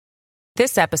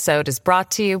This episode is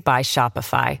brought to you by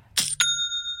Shopify.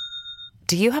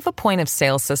 Do you have a point of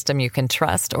sale system you can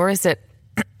trust, or is it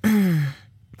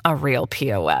a real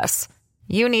POS?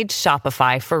 You need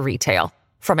Shopify for retail.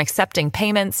 From accepting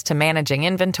payments to managing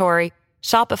inventory,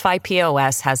 Shopify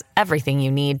POS has everything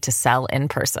you need to sell in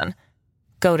person.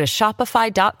 Go to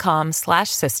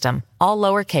shopify.com/system, all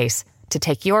lowercase, to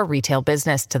take your retail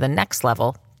business to the next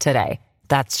level today.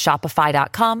 That's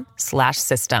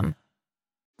shopify.com/system.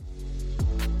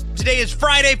 Today is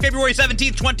Friday, February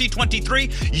 17th, 2023.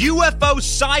 UFO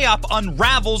PSYOP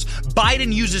unravels.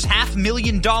 Biden uses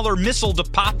 $500,000 missile to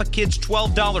pop a kid's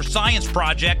 $12 science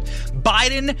project.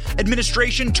 Biden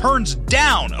administration turns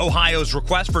down Ohio's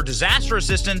request for disaster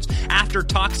assistance after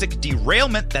toxic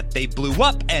derailment that they blew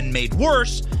up and made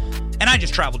worse. And I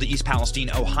just traveled to East Palestine,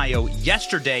 Ohio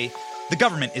yesterday. The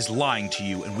government is lying to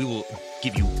you, and we will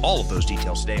give you all of those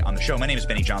details today on the show. My name is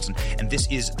Benny Johnson, and this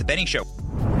is The Benny Show.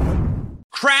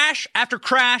 Crash after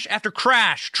crash after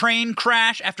crash, train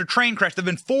crash after train crash. There have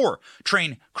been 4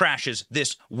 train crashes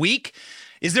this week.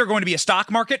 Is there going to be a stock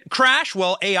market crash?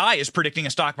 Well, AI is predicting a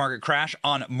stock market crash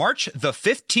on March the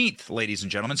 15th, ladies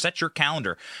and gentlemen. Set your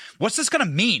calendar. What's this going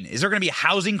to mean? Is there going to be a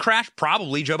housing crash?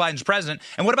 Probably. Joe Biden's president.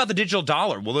 And what about the digital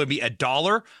dollar? Will there be a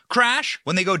dollar crash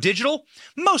when they go digital?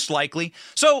 Most likely.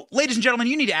 So, ladies and gentlemen,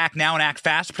 you need to act now and act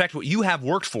fast to protect what you have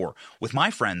worked for with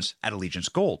my friends at Allegiance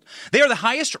Gold. They are the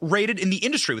highest rated in the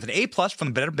industry with an A+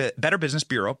 from the Better Business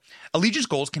Bureau. Allegiance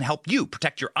Gold can help you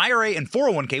protect your IRA and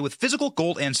 401k with physical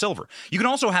gold and silver. You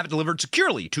can also have it delivered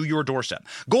securely to your doorstep.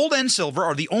 Gold and silver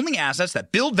are the only assets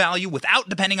that build value without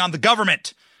depending on the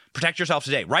government. Protect yourself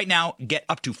today. Right now, get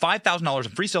up to $5,000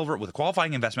 in free silver with a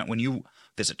qualifying investment when you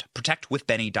visit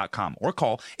protectwithbenny.com or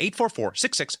call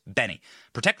 844-66-BENNY.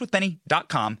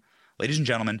 Protectwithbenny.com. Ladies and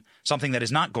gentlemen, something that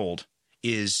is not gold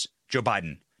is Joe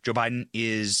Biden. Joe Biden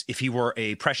is, if he were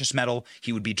a precious metal,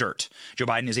 he would be dirt. Joe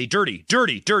Biden is a dirty,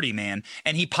 dirty, dirty man,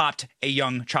 and he popped a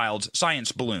young child's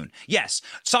science balloon. Yes,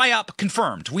 PSYOP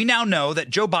confirmed. We now know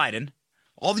that Joe Biden,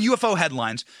 all the UFO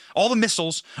headlines, all the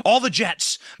missiles, all the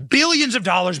jets, billions of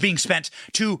dollars being spent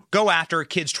to go after a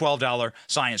kid's $12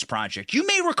 science project. You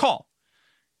may recall,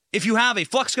 if you have a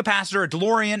flux capacitor, a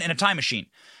DeLorean, and a time machine,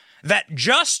 that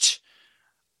just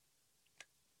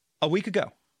a week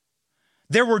ago,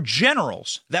 there were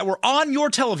generals that were on your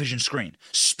television screen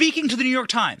speaking to the New York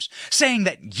Times saying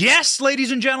that, yes,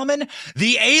 ladies and gentlemen,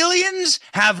 the aliens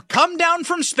have come down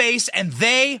from space and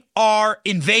they are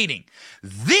invading.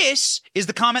 This is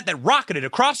the comment that rocketed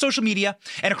across social media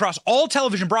and across all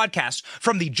television broadcasts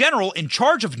from the general in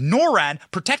charge of NORAD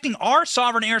protecting our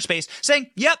sovereign airspace saying,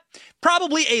 yep,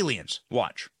 probably aliens.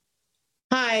 Watch.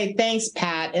 Hi, thanks,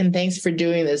 Pat, and thanks for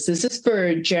doing this. This is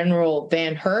for General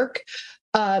Van Herk.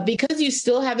 Because you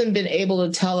still haven't been able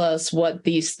to tell us what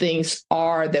these things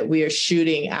are that we are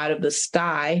shooting out of the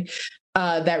sky,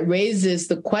 that raises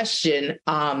the question,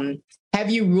 have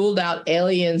you ruled out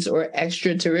aliens or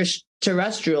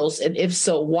extraterrestrials? And if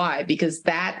so, why? Because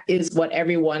that is what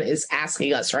everyone is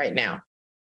asking us right now.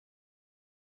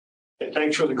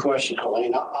 Thanks for the question,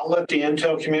 Helene. I'll let the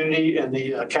intel community and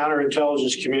the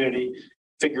counterintelligence community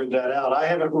figure that out. I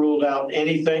haven't ruled out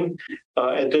anything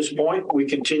at this point. We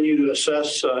continue to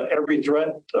assess every threat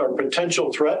or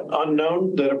potential threat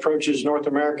unknown that approaches North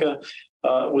America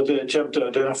with an attempt to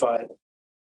identify it.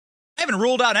 I haven't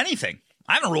ruled out anything.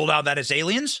 I haven't ruled out that it's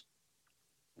aliens.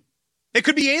 It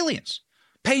could be aliens.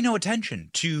 Pay no attention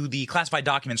to the classified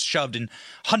documents shoved in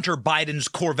Hunter Biden's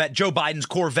Corvette, Joe Biden's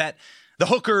Corvette, the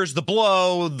hookers, the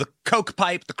blow, the coke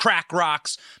pipe, the crack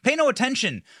rocks. Pay no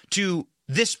attention to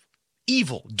this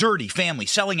evil, dirty family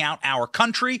selling out our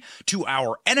country to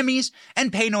our enemies,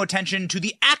 and pay no attention to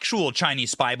the actual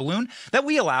Chinese spy balloon that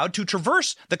we allowed to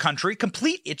traverse the country,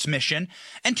 complete its mission,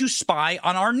 and to spy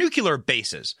on our nuclear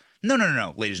bases. No,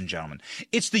 ladies and gentlemen.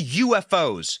 It's the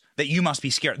UFOs that you must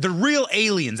be scared of. The real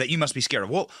aliens that you must be scared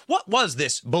of. Well, what was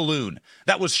this balloon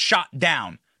that was shot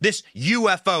down? This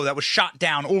UFO that was shot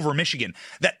down over Michigan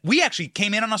that we actually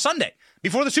came in on a Sunday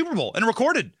before the Super Bowl and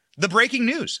recorded the breaking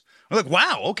news. We're like,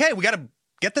 wow, okay, we got to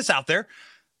get this out there.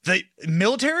 The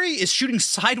military is shooting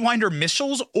Sidewinder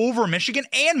missiles over Michigan.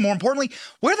 And more importantly,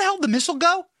 where the hell did the missile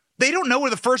go? They don't know where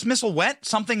the first missile went,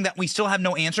 something that we still have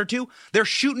no answer to. They're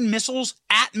shooting missiles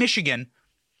at Michigan.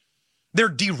 They're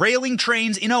derailing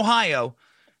trains in Ohio.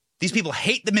 These people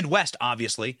hate the Midwest,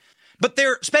 obviously. But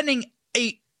they're spending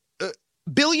 $1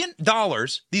 billion.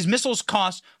 These missiles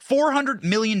cost $400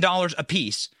 million a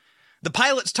piece. The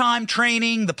pilot's time,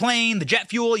 training, the plane, the jet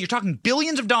fuel, you're talking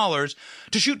billions of dollars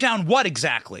to shoot down what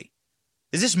exactly?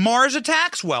 Is this Mars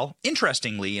attacks? Well,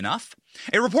 interestingly enough,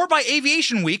 A report by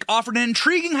Aviation Week offered an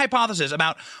intriguing hypothesis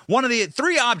about one of the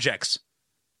three objects.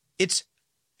 It's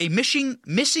a missing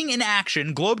in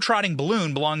action globe-trotting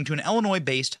balloon belonging to an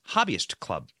Illinois-based hobbyist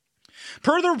club.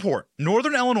 Per the report,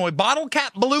 Northern Illinois Bottle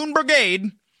Cap Balloon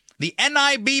Brigade, the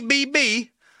NIBBB,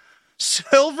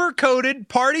 silver-coated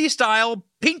party-style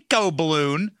Pinko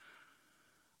balloon,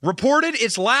 reported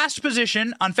its last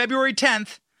position on February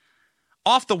 10th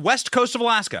off the west coast of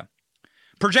Alaska.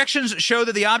 Projections show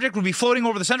that the object would be floating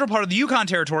over the central part of the Yukon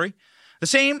Territory. The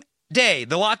same day,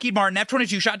 the Lockheed Martin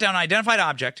F-22 shot down an unidentified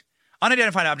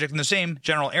object in the same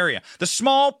general area. The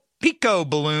small Pico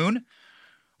balloon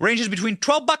ranges between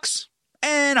 $12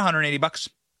 and $180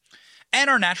 and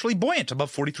are naturally buoyant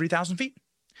above 43,000 feet.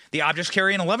 The objects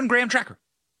carry an 11-gram tracker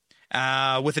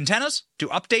with antennas to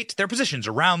update their positions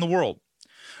around the world.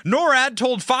 NORAD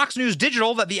told Fox News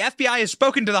Digital that the FBI has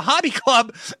spoken to the hobby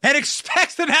club and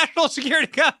expects the National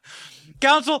Security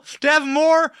Council to have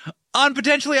more on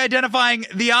potentially identifying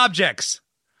the objects.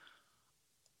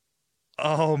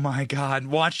 Oh my God.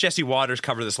 Watch Jesse Waters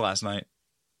cover this last night.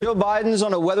 Joe Biden's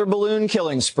on a weather balloon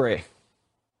killing spree.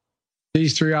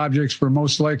 These three objects were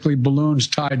most likely balloons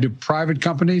tied to private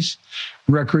companies,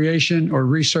 recreation or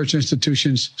research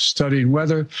institutions studying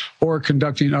weather or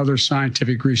conducting other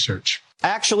scientific research.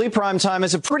 Actually, primetime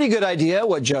is a pretty good idea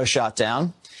what Joe shot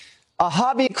down. A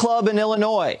hobby club in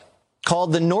Illinois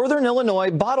called the Northern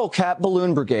Illinois Bottle Cap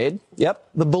Balloon Brigade, yep,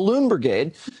 the Balloon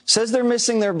Brigade, says they're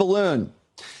missing their balloon.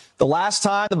 The last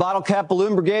time the Bottle Cap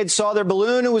Balloon Brigade saw their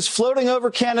balloon, it was floating over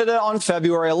Canada on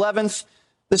February 11th,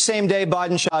 the same day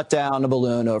Biden shot down a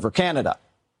balloon over Canada.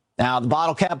 Now, the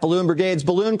Bottle Cap Balloon Brigade's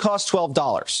balloon cost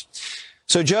 $12.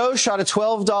 So Joe shot a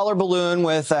 $12 balloon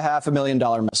with a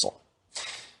 $500,000 missile.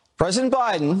 President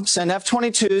Biden sent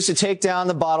F-22s to take down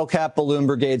the Bottle Cap Balloon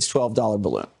Brigade's $12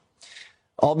 balloon.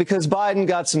 All because Biden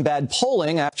got some bad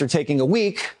polling after taking a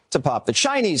week to pop the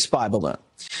Chinese spy balloon.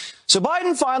 So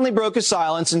Biden finally broke his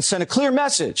silence and sent a clear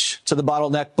message to the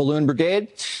Bottleneck Balloon Brigade.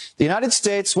 The United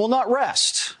States will not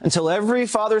rest until every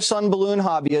father-son balloon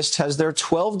hobbyist has their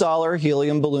 $12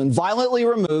 helium balloon violently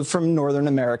removed from Northern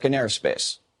American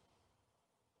airspace.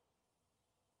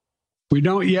 We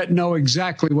don't yet know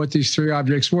exactly what these three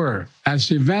objects were. As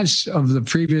the events of the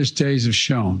previous days have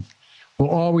shown, we'll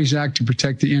always act to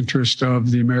protect the interest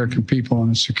of the American people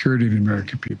and the security of the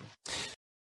American people.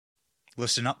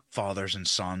 Listen up, fathers and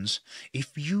sons.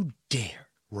 If you dare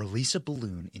release a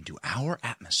balloon into our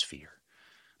atmosphere,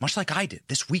 much like I did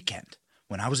this weekend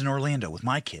when I was in Orlando with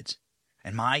my kids,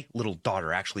 and my little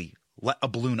daughter actually let a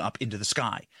balloon up into the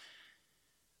sky,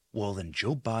 well, then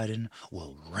Joe Biden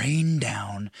will rain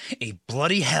down a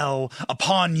bloody hell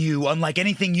upon you unlike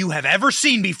anything you have ever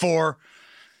seen before.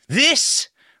 This,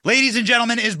 ladies and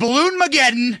gentlemen, is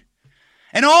Balloon-mageddon,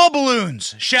 and all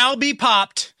balloons shall be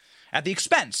popped at the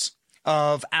expense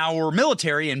of our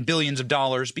military and billions of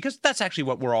dollars, because that's actually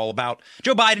what we're all about.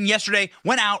 Joe Biden yesterday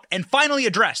went out and finally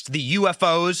addressed the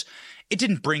UFOs. It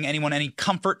didn't bring anyone any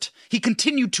comfort. He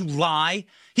continued to lie.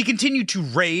 He continued to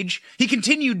rage. He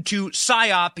continued to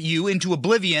PSYOP you into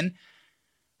oblivion.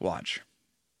 Watch.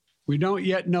 We don't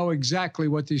yet know exactly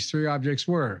what these three objects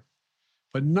were,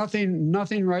 but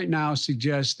nothing right now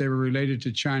suggests they were related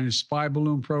to China's spy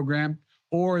balloon program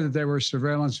or that they were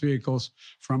surveillance vehicles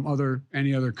from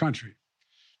any other country.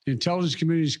 The intelligence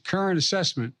community's current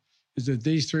assessment is that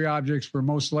these three objects were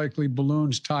most likely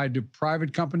balloons tied to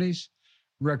private companies,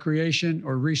 recreation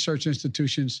or research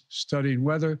institutions studying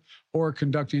weather or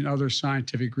conducting other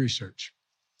scientific research.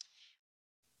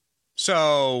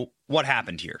 So what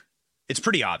happened here? It's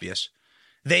pretty obvious.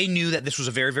 They knew that this was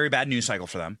a very, very bad news cycle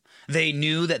for them. They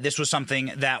knew that this was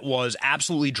something that was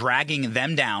absolutely dragging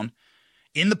them down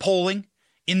in the polling,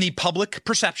 in the public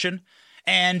perception,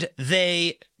 and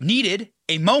they needed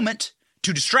a moment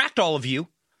to distract all of you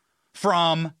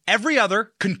from every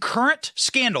other concurrent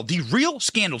scandal, the real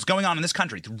scandals going on in this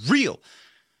country, the real,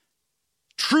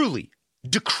 truly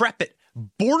decrepit,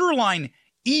 borderline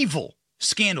evil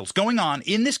scandals going on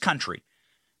in this country.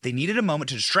 They needed a moment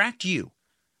to distract you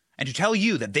and to tell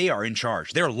you that they are in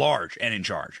charge. They're large and in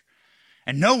charge.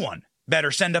 And no one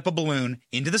better send up a balloon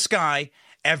into the sky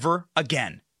ever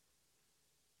again.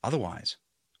 Otherwise,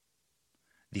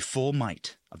 the full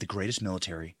might of the greatest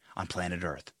military on planet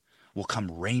Earth will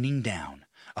come raining down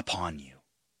upon you,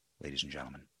 ladies and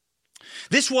gentlemen.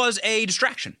 This was a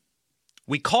distraction.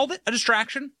 We called it a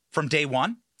distraction from day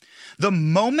one. The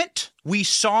moment we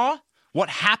saw what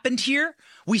happened here,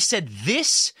 we said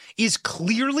this is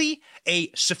clearly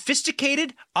a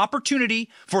sophisticated opportunity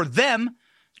for them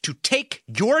to take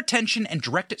your attention and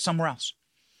direct it somewhere else.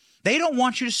 They don't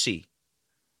want you to see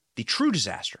the true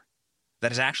disaster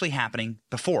that is actually happening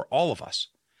before all of us.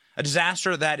 A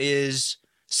disaster that is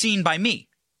seen by me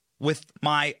with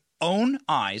my own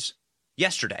eyes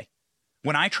yesterday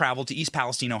when I traveled to East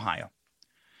Palestine, Ohio.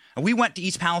 And we went to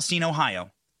East Palestine,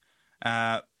 Ohio,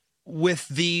 with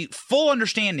the full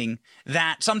understanding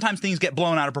that sometimes things get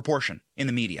blown out of proportion in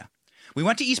the media. We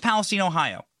went to East Palestine,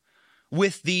 Ohio,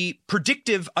 with the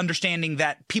predictive understanding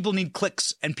that people need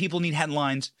clicks and people need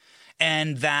headlines,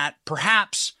 and that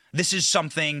perhaps this is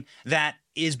something that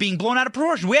is being blown out of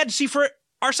proportion. We had to see for it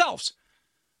ourselves.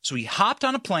 So we hopped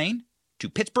on a plane to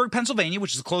Pittsburgh, Pennsylvania,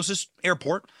 which is the closest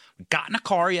airport. We got in a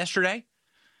car yesterday,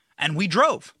 and we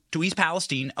drove to East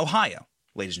Palestine, Ohio,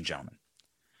 ladies and gentlemen.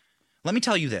 Let me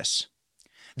tell you this.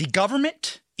 The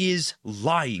government is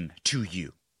lying to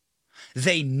you.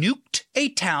 They nuked a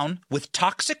town with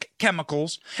toxic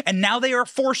chemicals, and now they are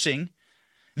forcing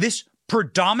this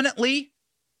predominantly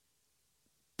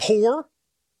poor,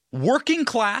 working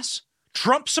class,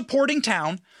 Trump-supporting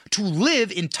town to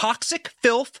live in toxic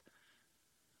filth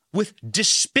with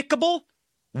despicable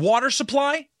water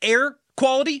supply, air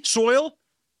quality, soil,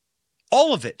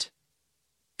 all of it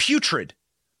putrid,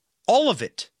 all of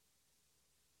it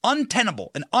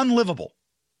untenable and unlivable.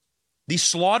 The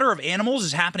slaughter of animals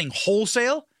is happening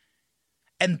wholesale,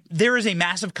 and there is a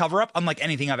massive cover-up unlike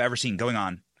anything I've ever seen going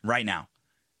on right now.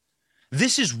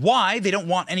 This is why they don't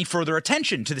want any further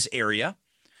attention to this area.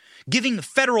 Giving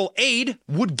federal aid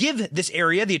would give this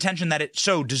area the attention that it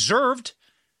so deserved,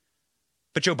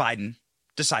 but Joe Biden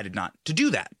decided not to do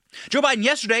that. Joe Biden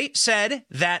yesterday said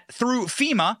that through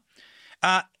FEMA,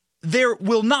 there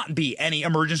will not be any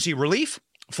emergency relief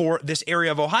for this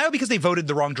area of Ohio because they voted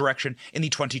the wrong direction in the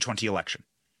 2020 election.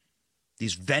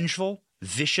 These vengeful,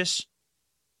 vicious,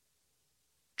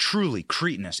 truly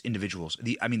cretinous individuals.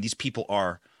 These people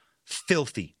are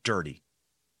filthy dirty.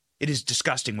 It is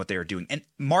disgusting what they are doing. And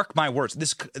mark my words,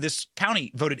 this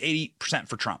county voted 80%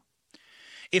 for Trump.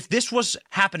 If this was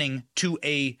happening to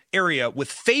a area with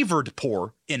favored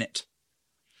poor in it,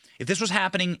 if this was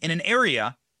happening in an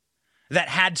area that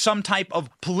had some type of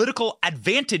political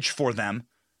advantage for them,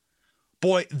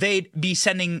 boy, they'd be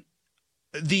sending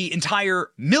the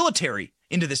entire military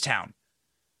into this town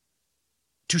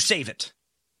to save it.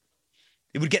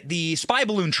 It would get the spy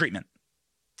balloon treatment.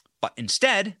 But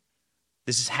instead,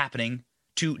 this is happening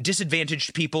to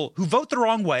disadvantaged people who vote the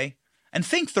wrong way and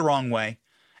think the wrong way,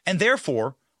 and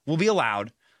therefore will be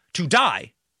allowed to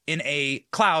die in a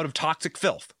cloud of toxic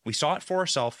filth. We saw it for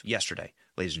ourselves yesterday,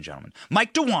 ladies and gentlemen.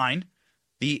 Mike DeWine,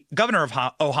 the governor of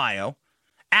Ohio,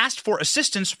 asked for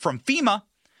assistance from FEMA,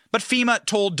 but FEMA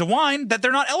told DeWine that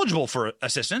they're not eligible for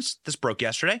assistance. This broke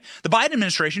yesterday. The Biden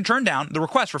administration turned down the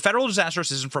request for federal disaster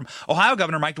assistance from Ohio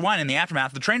Governor Mike DeWine in the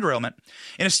aftermath of the train derailment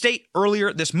in a state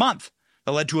earlier this month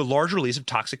that led to a large release of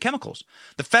toxic chemicals.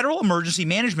 The Federal Emergency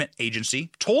Management Agency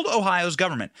told Ohio's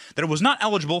government that it was not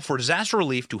eligible for disaster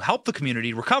relief to help the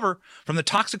community recover from the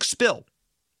toxic spill.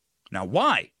 Now,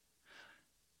 why?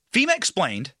 FEMA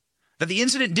explained that the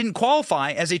incident didn't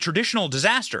qualify as a traditional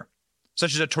disaster,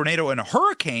 such as a tornado and a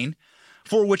hurricane,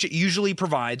 for which it usually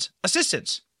provides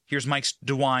assistance. Here's Mike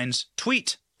DeWine's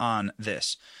tweet on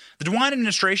this. The DeWine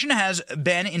administration has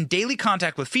been in daily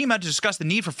contact with FEMA to discuss the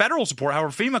need for federal support. However,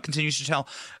 FEMA continues to tell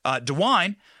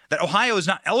DeWine that Ohio is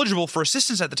not eligible for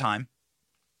assistance at the time.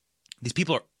 These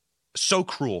people are so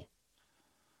cruel,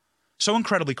 so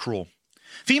incredibly cruel.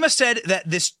 FEMA said that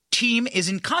this team is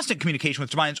in constant communication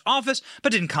with Biden's office,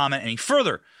 but didn't comment any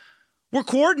further. We're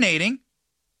coordinating.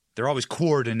 They're always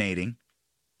coordinating.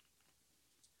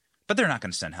 But they're not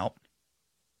going to send help.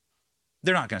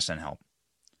 They're not going to send help.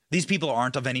 These people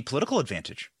aren't of any political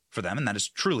advantage for them, and that is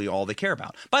truly all they care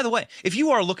about. By the way, if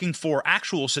you are looking for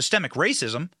actual systemic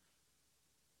racism,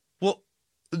 well,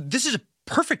 this is a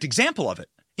perfect example of it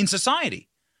in society.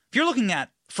 If you're looking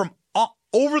at from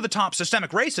over-the-top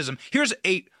systemic racism, here's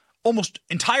a almost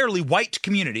entirely white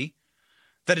community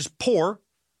that is poor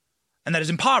and that is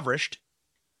impoverished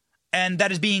and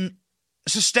that is being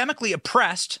systemically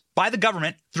oppressed by the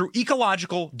government through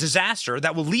ecological disaster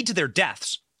that will lead to their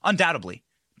deaths, undoubtedly,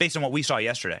 based on what we saw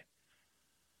yesterday.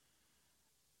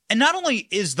 And not only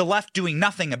is the left doing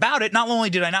nothing about it, not only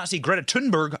did I not see Greta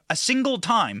Thunberg a single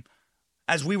time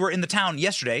as we were in the town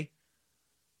yesterday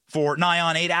for nigh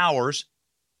on 8 hours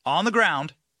on the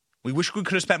ground. We wish we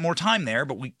could have spent more time there,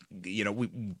 but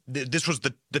this was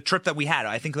the trip that we had.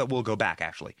 I think that we'll go back,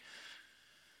 actually.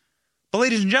 But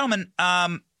ladies and gentlemen,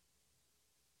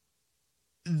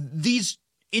 these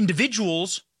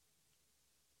individuals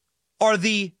are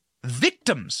the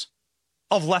victims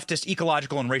of leftist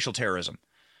ecological and racial terrorism.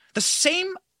 The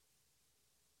same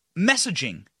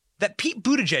messaging that Pete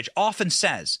Buttigieg often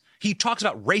says. He talks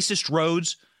about racist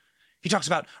roads. He talks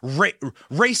about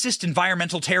racist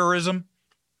environmental terrorism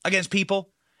against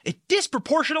people. It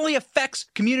disproportionately affects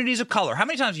communities of color. How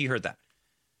many times have you heard that?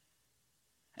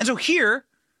 And so here,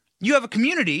 you have a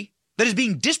community that is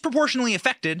being disproportionately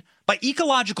affected by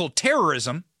ecological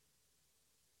terrorism,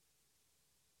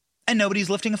 and nobody's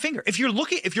lifting a finger. If you're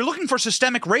looking for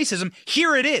systemic racism,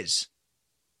 here it is.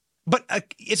 But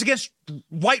it's against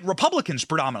white Republicans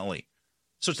predominantly.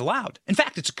 So it's allowed. In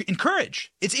fact, it's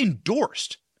encouraged. It's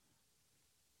endorsed.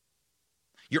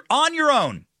 You're on your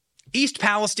own. East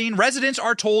Palestine residents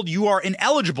are told you are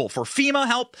ineligible for FEMA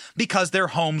help because their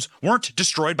homes weren't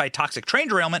destroyed by toxic train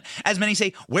derailment. As many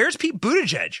say, where's Pete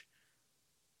Buttigieg?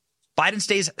 Biden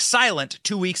stays silent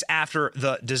 2 weeks after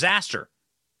the disaster.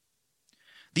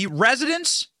 The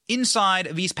residents inside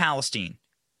of East Palestine,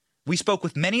 we spoke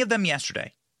with many of them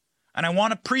yesterday, and I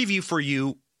want to preview for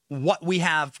you what we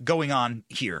have going on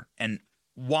here and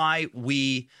why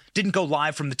we didn't go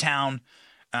live from the town,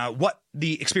 what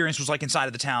the experience was like inside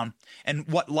of the town, and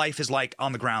what life is like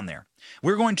on the ground there.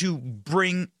 We're going to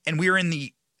bring, and we're in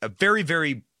the very,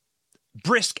 very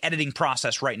brisk editing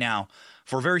process right now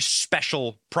for a very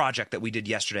special project that we did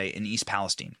yesterday in East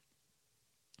Palestine.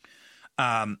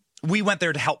 We went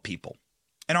there to help people,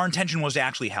 and our intention was to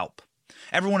actually help.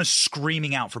 Everyone is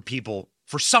screaming out for people,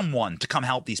 for someone to come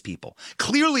help these people.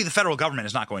 Clearly, the federal government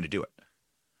is not going to do it.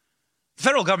 The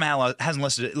federal government hasn't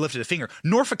lifted a finger.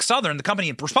 Norfolk Southern, the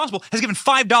company responsible, has given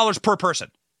 $5 per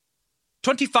person.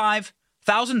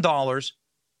 $25,000.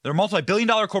 They're a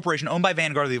multi-billion-dollar corporation owned by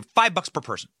Vanguard. They have $5 per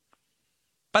person.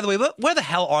 By the way, where the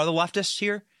hell are the leftists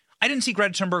here? I didn't see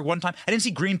Greta Thunberg one time. I didn't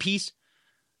see Greenpeace,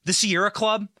 the Sierra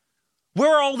Club.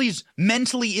 Where are all these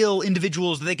mentally ill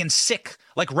individuals that they can sick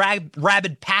like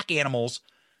rabid pack animals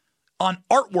on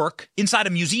artwork inside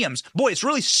of museums? Boy, it's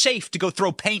really safe to go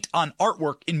throw paint on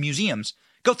artwork in museums.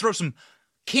 Go throw some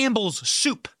Campbell's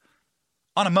soup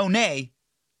on a Monet.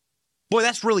 Boy,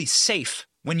 that's really safe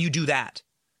when you do that.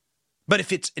 But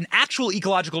if it's an actual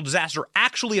ecological disaster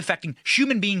actually affecting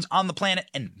human beings on the planet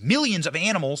and millions of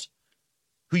animals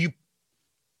who you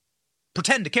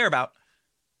pretend to care about,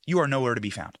 you are nowhere to be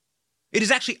found. It is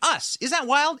actually us. Isn't that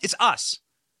wild? It's us.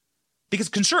 Because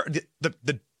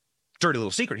the dirty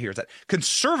little secret here is that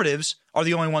conservatives are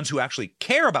the only ones who actually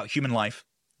care about human life.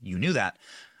 You knew that.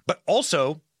 But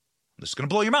also, this is going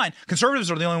to blow your mind,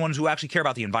 conservatives are the only ones who actually care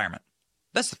about the environment.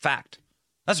 That's the fact.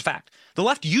 That's a fact. The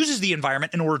left uses the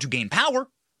environment in order to gain power.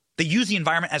 They use the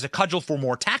environment as a cudgel for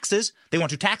more taxes. They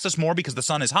want to tax us more because the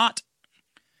sun is hot.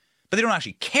 But they don't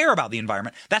actually care about the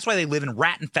environment. That's why they live in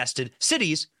rat-infested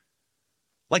cities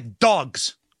like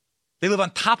dogs. They live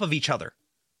on top of each other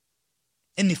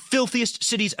in the filthiest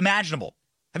cities imaginable.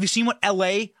 Have you seen what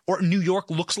LA or New York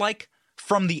looks like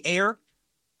from the air?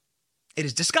 It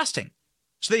is disgusting.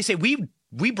 So they say, we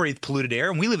breathe polluted air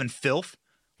and we live in filth.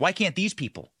 Why can't these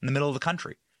people in the middle of the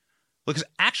country? Because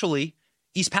actually,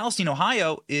 East Palestine,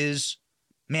 Ohio is,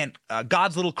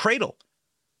 God's little cradle.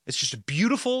 It's just a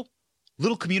beautiful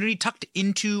little community tucked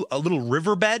into a little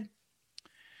riverbed.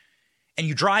 And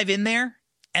you drive in there,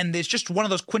 and it's just one of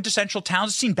those quintessential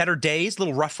towns. It's seen better days, a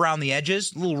little rough around the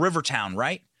edges, a little river town,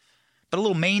 right? But a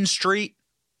little main street,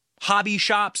 hobby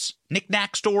shops,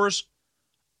 knick-knack stores,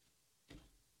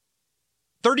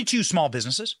 32 small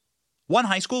businesses, 1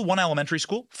 high school, 1 elementary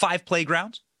school, 5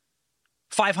 playgrounds,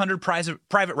 500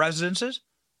 private residences,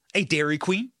 a Dairy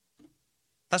Queen.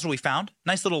 That's what we found.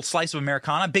 Nice little slice of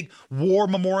Americana. Big war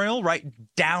memorial right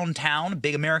downtown,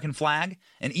 big American flag,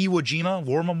 an Iwo Jima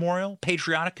war memorial,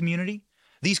 patriotic community.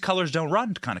 These colors don't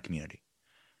run kind of community.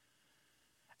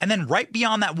 And then right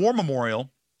beyond that war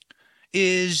memorial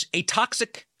is a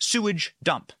toxic sewage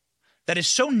dump that is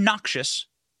so noxious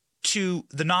to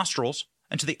the nostrils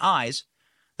and to the eyes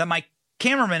that my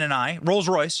cameraman and I, Rolls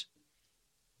Royce,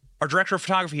 our director of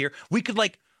photography here, we could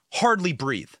hardly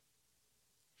breathe.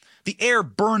 The air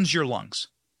burns your lungs.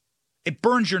 It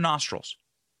burns your nostrils.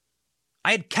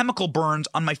 I had chemical burns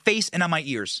on my face and on my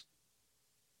ears.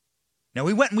 Now,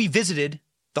 we went and we visited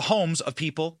the homes of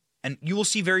people, and you will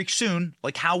see very soon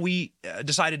how we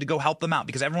decided to go help them out,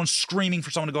 because everyone's screaming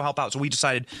for someone to go help out. So we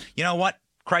decided, you know what?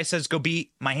 Christ says, go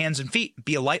be my hands and feet,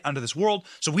 be a light unto this world.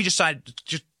 So we decided to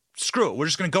just screw it. We're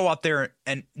just going to go out there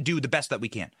and do the best that we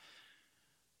can.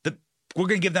 We're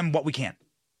going to give them what we can.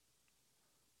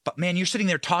 But man, you're sitting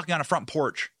there talking on a front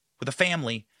porch with a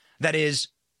family that is,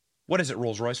 what is it,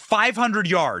 Rolls Royce? 500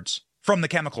 yards from the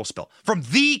chemical spill. From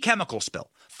the chemical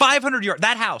spill. 500 yards.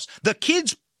 That house. The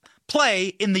kids play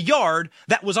in the yard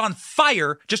that was on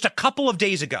fire just a couple of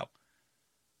days ago.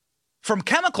 From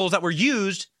chemicals that were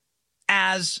used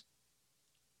as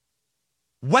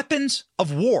weapons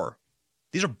of war.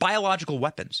 These are biological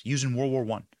weapons used in World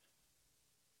War I.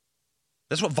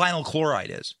 That's what vinyl chloride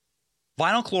is.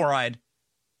 Vinyl chloride,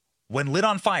 when lit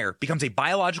on fire, becomes a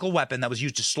biological weapon that was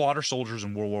used to slaughter soldiers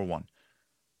in World War I.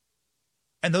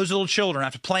 And those little children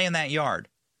have to play in that yard.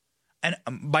 And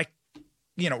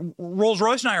Rolls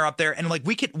Royce and I are up there, and like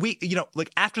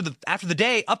after the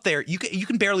day up there, you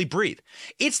can barely breathe.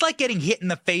 It's like getting hit in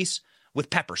the face with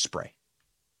pepper spray.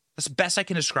 That's the best I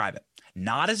can describe it.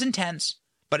 Not as intense,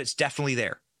 but it's definitely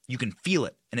there. You can feel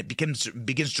it, and it begins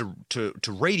to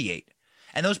radiate.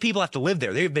 And those people have to live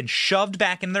there. They've been shoved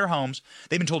back into their homes.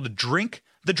 They've been told to drink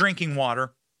the drinking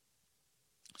water.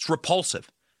 It's repulsive.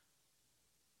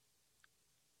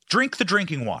 Drink the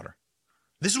drinking water.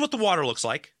 This is what the water looks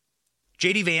like.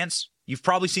 J.D. Vance, you've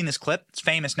probably seen this clip. It's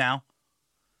famous now.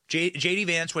 J.D.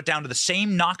 Vance went down to the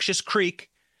same noxious creek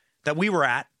that we were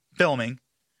at filming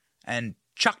and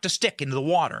chucked a stick into the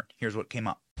water. Here's what came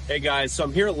up. Hey guys, so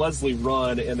I'm here at Leslie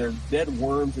Run, and there are dead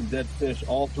worms and dead fish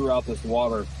all throughout this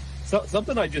water. So,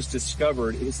 something I just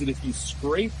discovered is that if you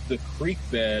scrape the creek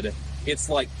bed, it's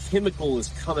like chemical is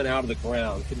coming out of the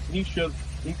ground. Can you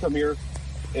come here?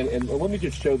 And let me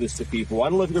just show this to people. I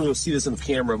don't know if you're going to see this on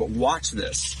camera, but watch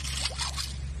this.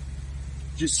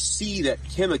 Just see that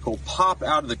chemical pop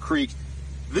out of the creek.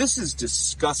 This is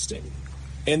disgusting.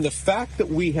 And the fact that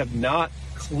we have not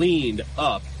cleaned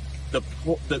up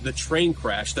the train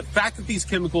crash, the fact that these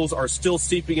chemicals are still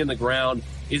seeping in the ground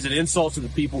is an insult to the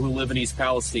people who live in East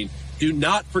Palestine. Do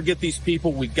not forget these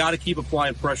people. We've got to keep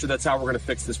applying pressure. That's how we're going to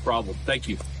fix this problem. Thank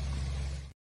you.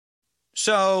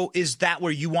 So is that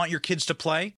where you want your kids to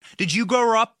play? Did you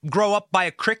grow up by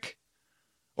a creek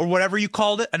or whatever you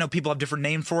called it? I know people have different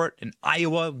names for it. In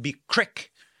Iowa, it would be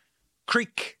creek.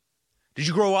 Did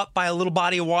you grow up by a little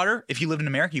body of water? If you lived in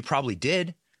America, you probably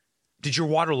did. Did your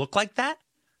water look like that?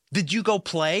 Did you go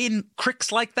play in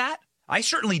creeks like that? I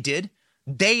certainly did,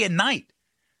 day and night.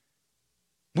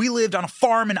 We lived on a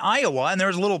farm in Iowa, and there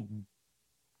was a little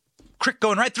creek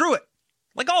going right through it,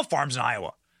 like all farms in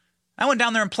Iowa. I went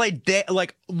down there and played,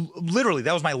 literally,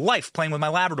 that was my life, playing with my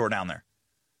Labrador down there.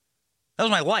 That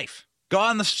was my life. Go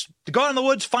out in the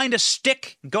woods, find a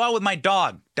stick, go out with my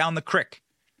dog down the creek.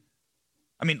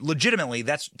 I mean, legitimately,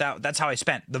 that's how I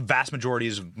spent the vast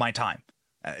majorities of my time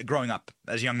growing up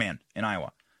as a young man in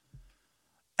Iowa.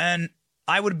 And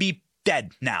I would be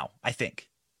dead now, I think,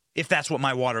 if that's what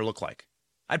my water looked like.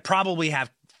 I'd probably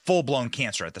have full-blown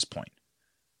cancer at this point.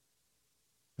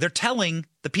 They're telling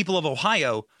the people of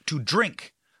Ohio to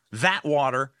drink that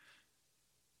water,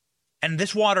 and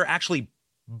this water actually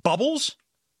bubbles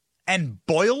and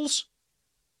boils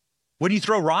when you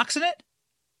throw rocks in it?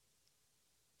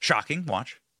 Shocking.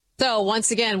 Watch. So,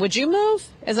 once again, would you move?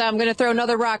 As I'm going to throw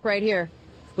another rock right here.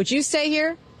 Would you stay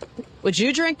here? Would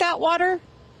you drink that water?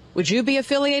 Would you be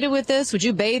affiliated with this? Would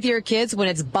you bathe your kids when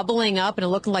it's bubbling up and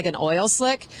looking like an oil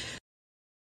slick?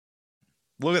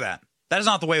 Look at that. That is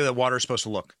not the way that water is supposed to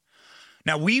look.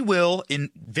 Now, we will, in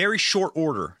very short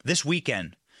order, this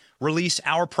weekend, release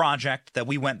our project that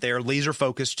we went there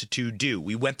laser-focused to do.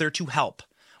 We went there to help.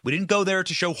 We didn't go there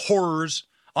to show horrors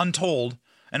untold,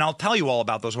 and I'll tell you all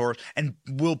about those horrors, and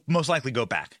we'll most likely go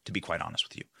back, to be quite honest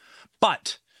with you.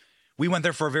 But we went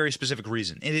there for a very specific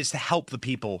reason. It is to help the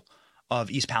people of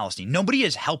East Palestine. Nobody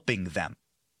is helping them.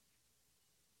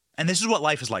 And this is what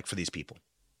life is like for these people.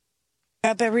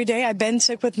 Up every day. I've been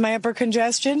sick with my upper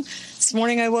congestion. This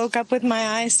morning I woke up with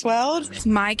my eyes swelled.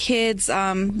 My kids,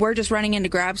 we're just running in to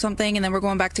grab something, and then we're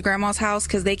going back to grandma's house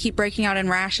because they keep breaking out in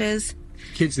rashes.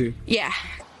 Kids do? Yeah.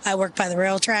 I work by the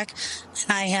rail track,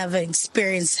 and I have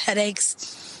experienced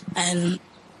headaches and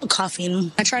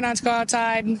coughing. I try not to go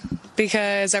outside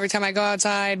because every time I go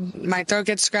outside, my throat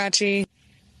gets scratchy.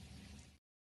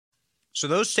 So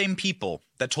those same people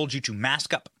that told you to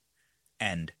mask up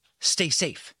and stay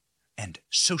safe and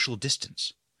social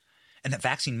distance and that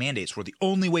vaccine mandates were the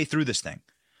only way through this thing,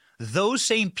 those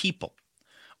same people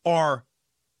are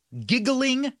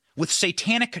giggling with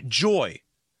satanic joy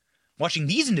watching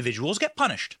these individuals get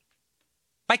punished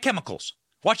by chemicals,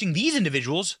 watching these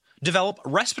individuals develop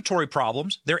respiratory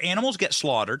problems, their animals get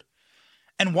slaughtered,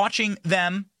 and watching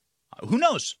them, who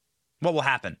knows what will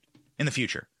happen in the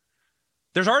future.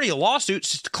 There's already a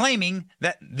lawsuit claiming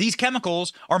that these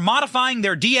chemicals are modifying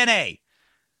their DNA.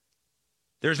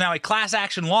 There's now a class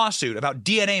action lawsuit about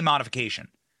DNA modification.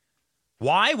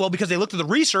 Why? Well, because they looked at the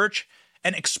research,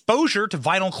 and exposure to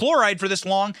vinyl chloride for this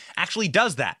long actually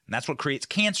does that. And that's what creates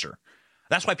cancer.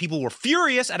 That's why people were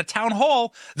furious at a town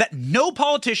hall that no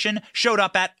politician showed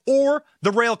up at or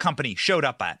the rail company showed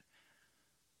up at.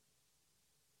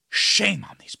 Shame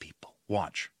on these people.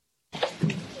 Watch.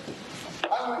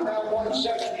 I went down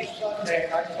 170 Sunday,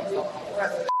 and I took a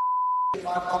breath in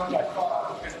my lungs. I thought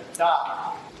I was going to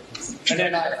die. And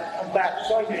then I come back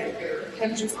Sunday to get her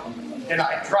attention. And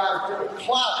I drive through a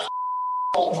cloud.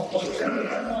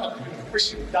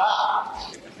 Freaking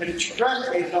die. And it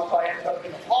stressed me enough I ended up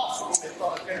in the hospital. They thought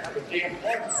I was going to have a damn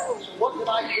head. So what did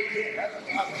I do then?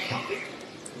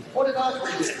 What did I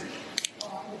do then?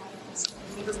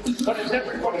 But it's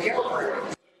everybody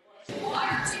else.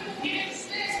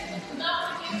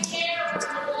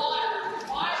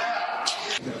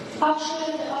 How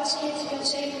should us kids get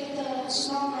safe with the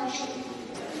snow marshal?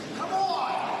 Come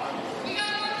on!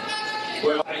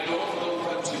 Well, I don't know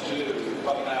what to do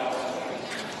about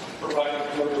providing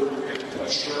further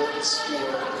assurance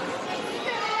for.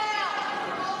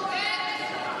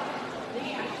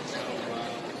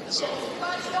 So,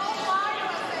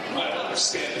 I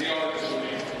understand we are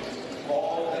doing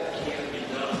all that can be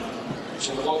done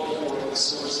to look for the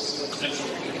sources of potential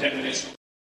contamination.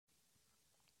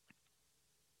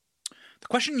 The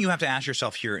question you have to ask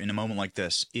yourself here in a moment like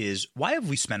this is, why have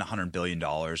we spent $100 billion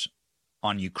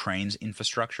on Ukraine's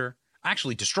infrastructure?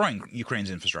 Actually destroying Ukraine's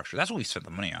infrastructure. That's what we spent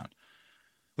the money on.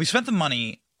 We spent the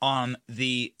money on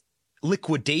the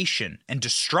liquidation and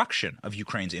destruction of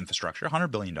Ukraine's infrastructure,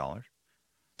 $100 billion.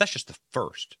 That's just the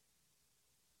first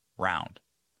round.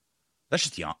 That's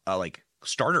just the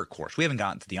starter course. We haven't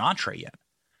gotten to the entree yet.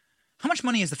 How much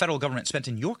money has the federal government spent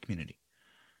in your community?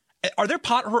 Are there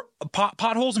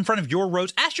potholes in front of your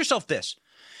roads? Ask yourself this.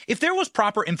 If there was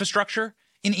proper infrastructure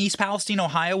in East Palestine,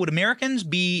 Ohio, would Americans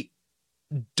be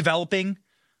developing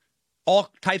all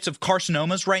types of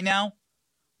carcinomas right now?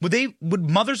 Would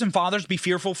mothers and fathers be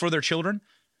fearful for their children?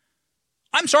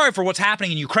 I'm sorry for what's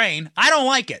happening in Ukraine. I don't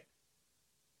like it.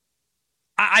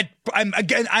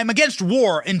 I'm against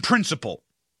war in principle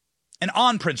and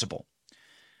on principle.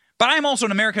 But I'm also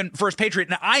an American first patriot,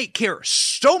 and I care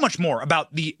so much more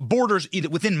about the borders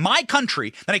within my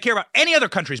country than I care about any other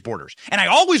country's borders. And I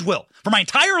always will for my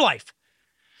entire life.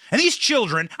 And these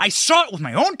children, I saw it with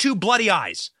my own two bloody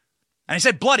eyes. And I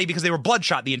said bloody because they were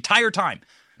bloodshot the entire time.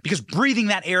 Because breathing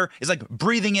that air is like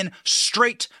breathing in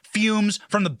straight fumes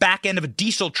from the back end of a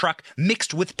diesel truck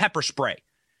mixed with pepper spray.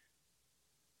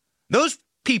 Those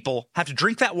people have to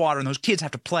drink that water, and those kids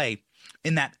have to play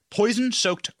in that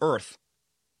poison-soaked earth.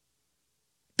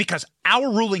 Because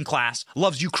our ruling class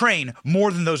loves Ukraine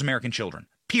more than those American children,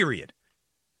 period.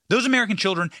 Those American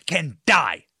children can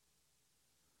die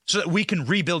so that we can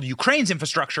rebuild Ukraine's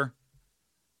infrastructure.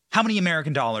 How many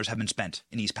American dollars have been spent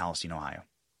in East Palestine, Ohio?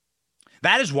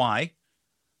 That is why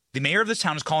the mayor of this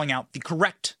town is calling out the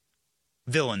correct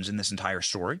villains in this entire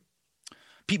story.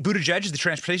 Pete Buttigieg is the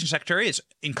transportation secretary. It's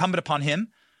incumbent upon him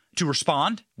to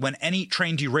respond when any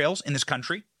train derails in this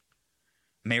country.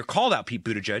 The mayor called out Pete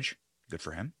Buttigieg. Good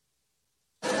for him.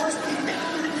 I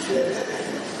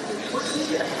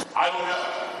don't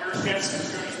know. Your guess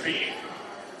is as good as me.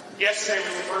 Yesterday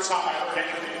was the first time I heard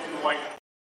anything from the White House.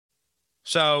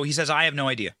 So he says, I have no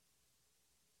idea.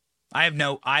 I have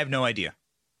no idea.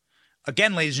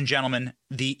 Again, ladies and gentlemen,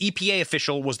 the EPA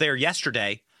official was there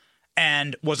yesterday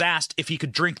and was asked if he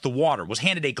could drink the water, was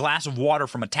handed a glass of water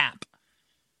from a tap.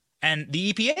 And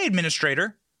the EPA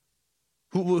administrator,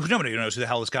 who nobody knows who the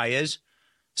hell this guy is,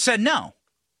 said no.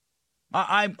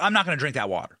 I'm not going to drink that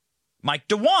water. Mike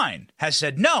DeWine has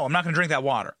said, no, I'm not going to drink that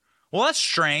water. Well, that's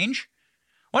strange.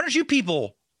 Why don't you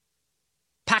people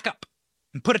pack up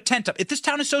and put a tent up? If this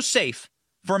town is so safe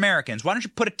for Americans, why don't you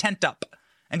put a tent up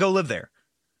and go live there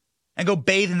and go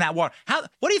bathe in that water?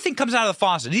 What do you think comes out of the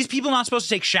faucet? Are these people not supposed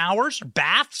to take showers or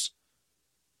baths?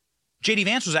 J.D.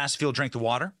 Vance was asked if he'll drink the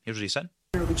water. Here's what he said.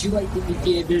 Would you like the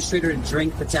EPA administrator to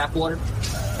drink the tap water?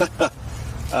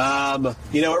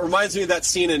 It reminds me of that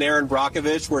scene in Erin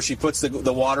Brockovich where she puts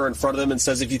the water in front of them and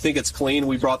says, if you think it's clean,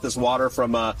 we brought this water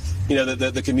from,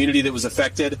 the community that was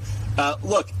affected.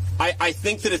 Look, I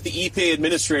think that if the EPA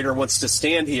administrator wants to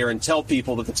stand here and tell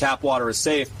people that the tap water is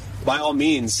safe, by all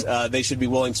means, they should be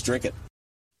willing to drink it.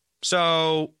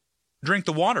 So drink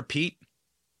the water, Pete.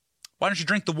 Why don't you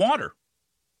drink the water?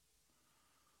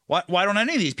 Why don't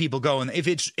any of these people go? And if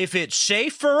it's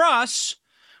safe for us,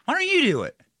 why don't you do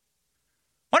it?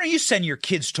 Why don't you send your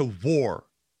kids to war?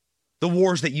 The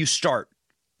wars that you start.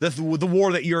 The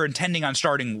war that you're intending on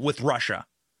starting with Russia.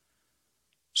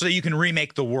 So that you can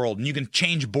remake the world and you can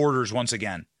change borders once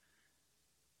again.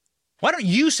 Why don't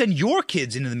you send your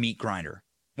kids into the meat grinder?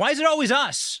 Why is it always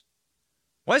us?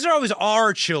 Why is it always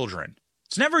our children?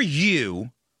 It's never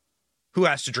you who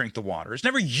has to drink the water. It's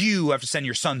never you who have to send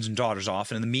your sons and daughters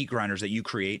off into the meat grinders that you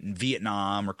create in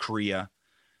Vietnam or Korea.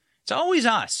 It's always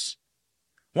us.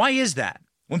 Why is that?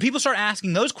 When people start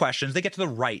asking those questions, they get to the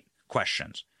right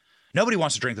questions. Nobody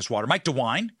wants to drink this water. Mike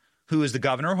DeWine, who is the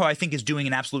governor, who I think is doing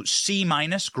an absolute C-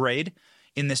 grade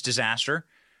in this disaster,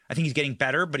 I think he's getting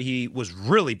better, but he was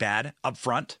really bad up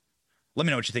front. Let me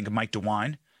know what you think of Mike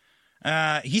DeWine.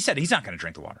 He said he's not going to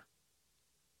drink the water.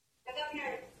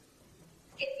 Governor,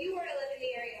 if you were to live in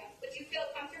the area, would you feel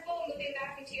comfortable moving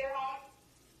back into your home?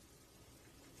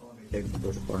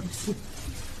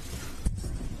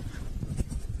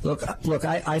 Look,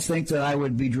 I think that I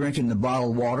would be drinking the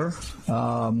bottled water,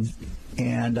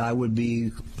 and I would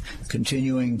be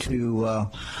continuing to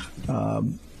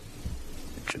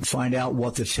find out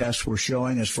what the tests were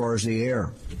showing as far as the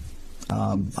air.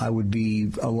 I would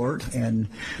be alert and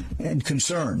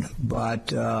concerned,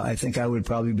 but I think I would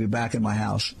probably be back in my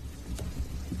house.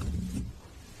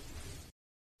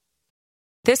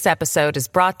 This episode is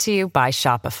brought to you by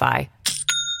Shopify.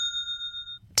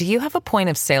 Do you have a point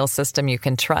of sale system you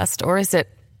can trust, or is it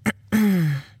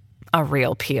a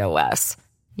real POS?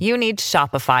 You need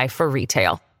Shopify for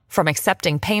retail. From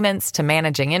accepting payments to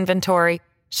managing inventory,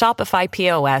 Shopify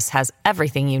POS has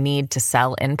everything you need to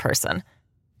sell in person.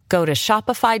 Go to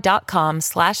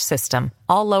shopify.com/system,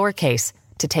 all lowercase,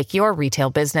 to take your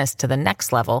retail business to the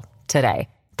next level today.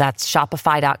 That's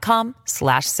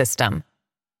shopify.com/system.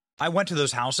 I went to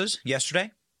those houses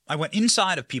yesterday. I went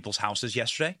inside of people's houses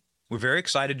yesterday. We're very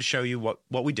excited to show you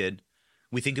what we did.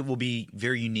 We think it will be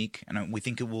very unique, and we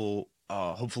think it will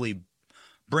hopefully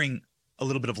bring a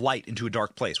little bit of light into a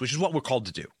dark place, which is what we're called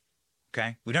to do.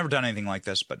 Okay? We've never done anything like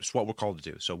this, but it's what we're called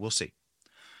to do, so we'll see.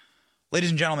 Ladies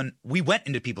and gentlemen, we went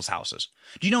into people's houses.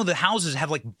 Do you know the houses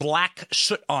have like black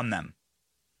soot on them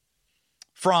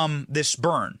from this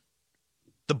burn?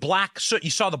 The black soot, you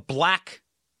saw the black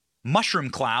mushroom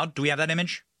cloud. Do we have that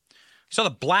image? You saw the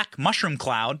black mushroom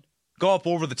cloud go up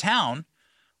over the town.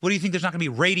 What do you think? There's not going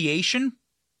to be radiation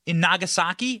in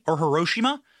Nagasaki or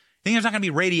Hiroshima? You think there's not going to be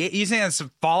radiation? You think that's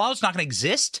fallout's not going to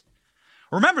exist?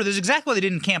 Remember, this is exactly what they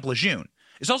did in Camp Lejeune.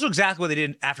 It's also exactly what they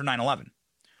did after 9/11.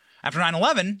 After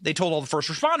 9/11, they told all the first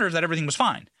responders that everything was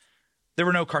fine. There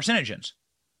were no carcinogens.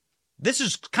 This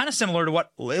is kind of similar to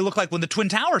what it looked like when the Twin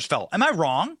Towers fell. Am I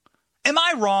wrong? Am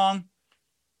I wrong?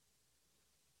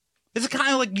 It's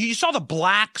kind of like you saw the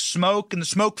black smoke and the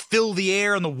smoke filled the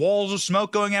air and the walls of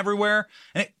smoke going everywhere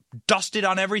and it dusted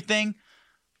on everything.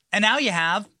 And now you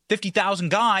have 50,000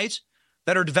 guys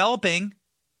that are developing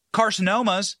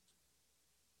carcinomas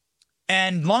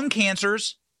and lung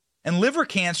cancers and liver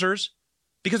cancers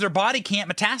because their body can't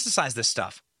metastasize this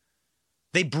stuff.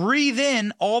 They breathe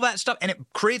in all that stuff and it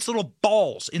creates little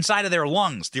balls inside of their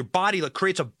lungs. Your body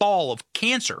creates a ball of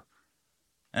cancer.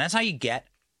 And that's how you get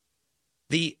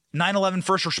the 9/11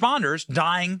 first responders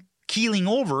dying, keeling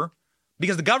over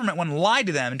because the government went and lied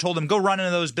to them and told them, go run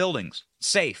into those buildings. It's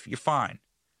safe. You're fine.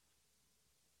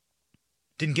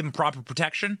 Didn't give them proper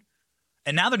protection.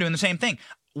 And now they're doing the same thing.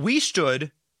 We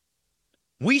stood,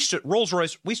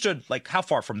 Rolls-Royce, we stood like how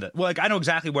far from the, well, like I know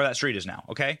exactly where that street is now,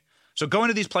 okay? So going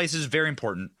to these places is very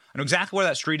important. I know exactly where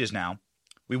that street is now.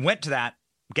 We went to that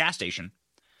gas station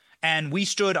and we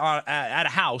stood at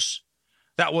a house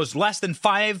that was less than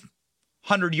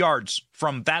 500 yards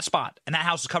from that spot. And that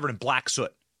house is covered in black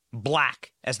soot.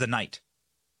 Black as the night.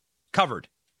 Covered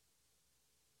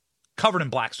in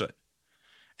black soot.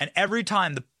 And every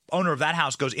time the owner of that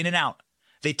house goes in and out,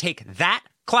 they take that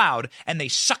cloud and they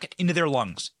suck it into their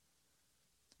lungs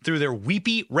through their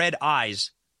weepy red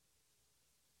eyes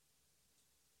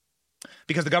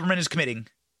because the government is committing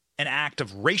an act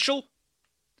of racial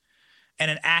and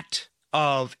an act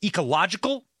of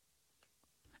ecological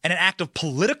and an act of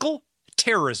political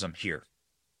terrorism here.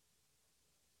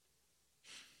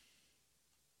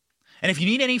 And if you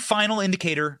need any final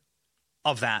indicator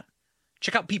of that,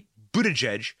 check out Pete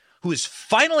Buttigieg, who has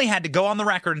finally had to go on the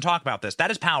record and talk about this. That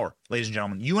is power, ladies and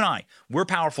gentlemen. You and I, we're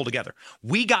powerful together.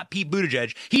 We got Pete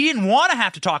Buttigieg. He didn't want to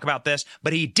have to talk about this,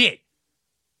 but he did.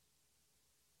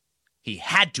 He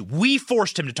had to. We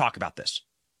forced him to talk about this.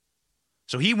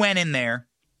 So he went in there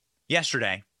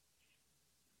yesterday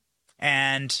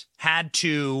and had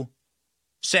to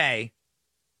say,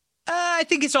 I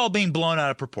think it's all being blown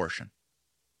out of proportion.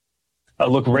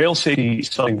 Look, rail safety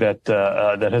is something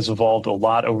that has evolved a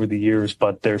lot over the years,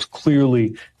 but there's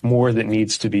clearly more that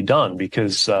needs to be done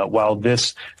because while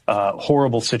this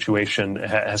horrible situation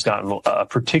has gotten a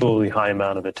particularly high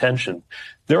amount of attention,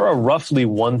 there are roughly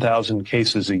 1,000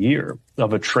 cases a year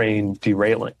of a train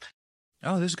derailing.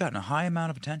 Oh, this has gotten a high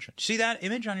amount of attention. See that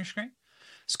image on your screen?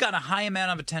 It's gotten a high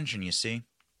amount of attention, you see.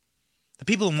 The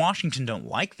people in Washington don't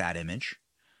like that image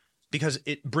because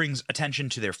it brings attention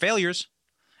to their failures.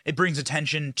 It brings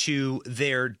attention to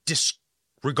their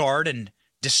disregard and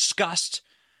disgust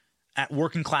at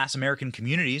working class American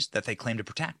communities that they claim to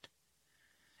protect.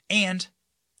 And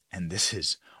this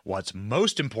is what's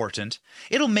most important,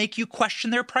 it'll make you question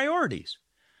their priorities.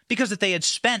 Because if they had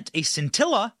spent a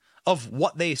scintilla of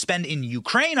what they spend in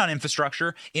Ukraine on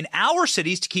infrastructure in our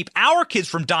cities to keep our kids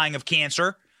from dying of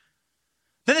cancer,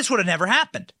 then this would have never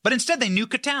happened. But instead, they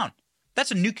nuke a town.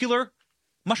 That's a nuclear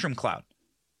mushroom cloud.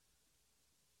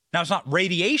 Now, it's not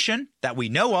radiation that we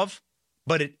know of,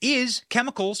 but it is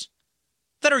chemicals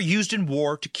that are used in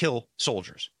war to kill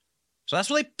soldiers. So that's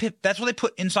what they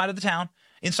put inside of the town,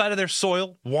 inside of their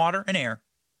soil, water, and air.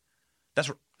 That's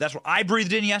what I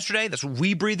breathed in yesterday. That's what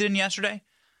we breathed in yesterday.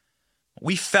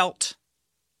 We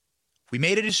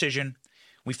made a decision.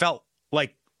 We felt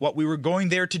like what we were going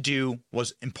there to do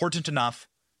was important enough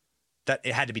that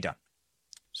it had to be done.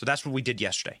 So that's what we did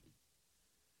yesterday.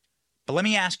 But let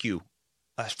me ask you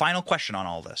a final question on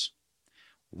all this.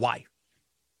 Why?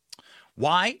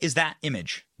 Why is that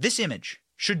image, this image,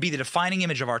 should be the defining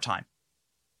image of our time?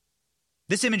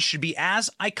 This image should be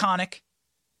as iconic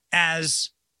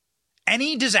as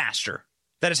any disaster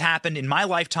that has happened in my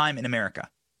lifetime in America.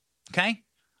 Okay?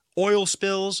 Oil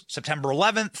spills, September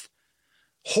 11th,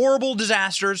 horrible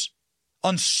disasters,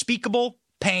 unspeakable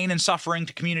pain and suffering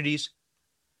to communities.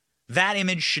 That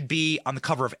image should be on the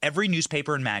cover of every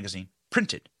newspaper and magazine,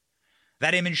 printed.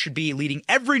 That image should be leading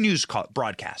every news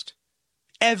broadcast,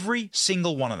 every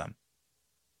single one of them.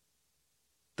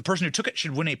 The person who took it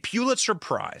should win a Pulitzer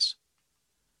Prize.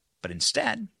 But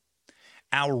instead,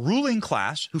 our ruling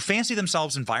class, who fancy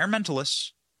themselves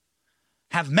environmentalists,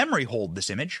 have memory hold this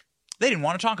image. They didn't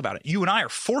want to talk about it. You and I are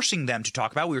forcing them to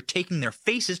talk about it. We are taking their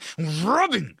faces,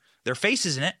 rubbing their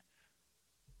faces in it.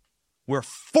 We're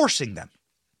forcing them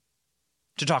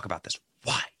to talk about this.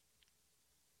 Why?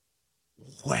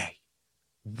 Where?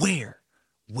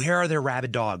 Where are their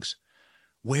rabid dogs?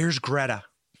 Where's Greta?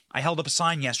 I held up a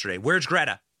sign yesterday. Where's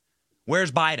Greta?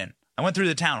 Where's Biden? I went through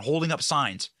the town holding up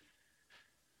signs.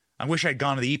 I wish I'd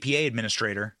gone to the EPA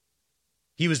administrator.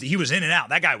 He was in and out.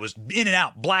 That guy was in and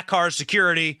out. Black cars,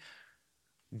 security.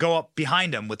 Go up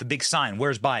behind him with the big sign.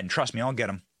 Where's Biden? Trust me, I'll get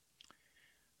him.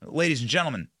 Ladies and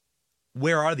gentlemen,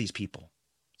 where are these people?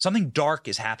 Something dark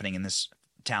is happening in this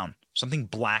town. Something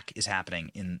black is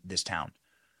happening in this town.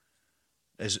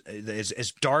 As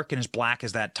dark and as black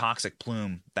as that toxic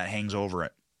plume that hangs over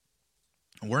it.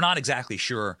 We're not exactly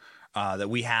sure that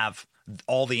we have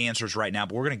all the answers right now,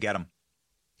 but we're going to get them.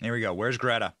 There we go. Where's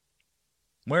Greta?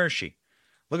 Where is she?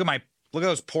 Look at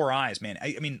those poor eyes, man.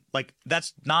 I mean, like,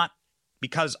 that's not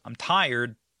because I'm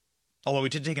tired, although we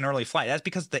did take an early flight. That's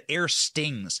because the air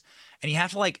stings, and you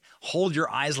have to, like, hold your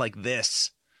eyes like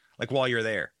this, like, while you're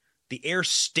there. The air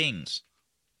stings.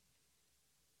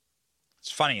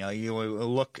 It's funny. You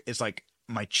look, it's like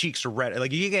my cheeks are red.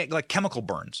 Like, you get, like, chemical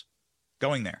burns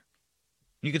going there.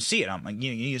 You can see it on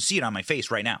you can see it on my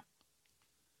face right now.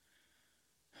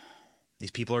 These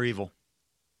people are evil.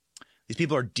 These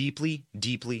people are deeply,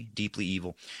 deeply, deeply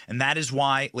evil. And that is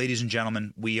why, ladies and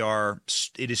gentlemen,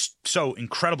 it is so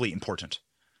incredibly important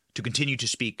to continue to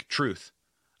speak truth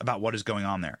about what is going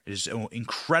on there. It is so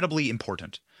incredibly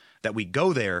important that we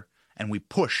go there and we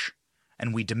push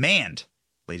and we demand,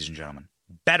 ladies and gentlemen,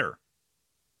 better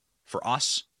for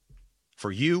us,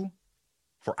 for you,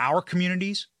 for our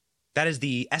communities. That is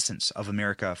the essence of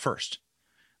America First.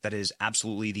 That is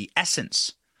absolutely the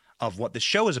essence of what this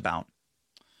show is about.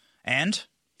 And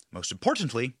most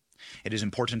importantly, it is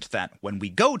important that when we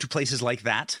go to places like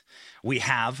that, we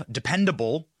have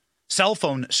dependable cell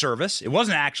phone service. It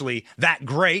wasn't actually that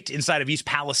great inside of East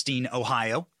Palestine,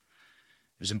 Ohio.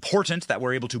 It is important that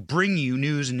we're able to bring you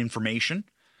news and information.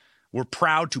 We're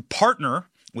proud to partner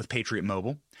with Patriot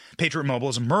Mobile. Patriot Mobile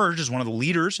has emerged as one of the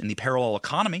leaders in the parallel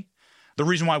economy. The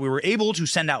reason why we were able to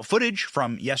send out footage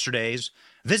from yesterday's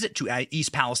visit to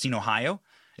East Palestine, Ohio,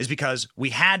 is because we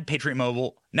had Patriot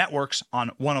Mobile networks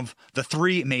on one of the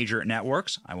three major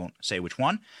networks. I won't say which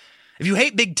one. If you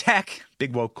hate big tech,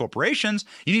 big woke corporations,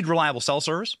 you need reliable cell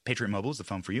service. Patriot Mobile is the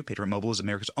phone for you. Patriot Mobile is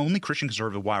America's only Christian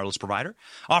conservative wireless provider,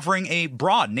 offering a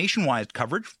broad nationwide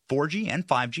coverage, 4G and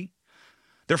 5G.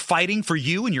 They're fighting for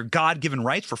you and your God-given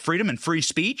rights for freedom and free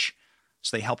speech.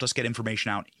 So they helped us get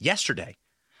information out yesterday.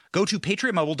 Go to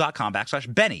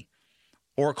patriotmobile.com/Benny.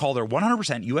 Or call their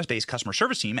 100% U.S.-based customer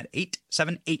service team at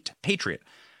 878-PATRIOT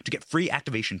to get free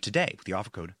activation today with the offer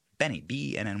code BENNY,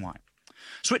 B-E-N-N-Y.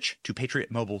 Switch to Patriot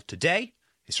Mobile today.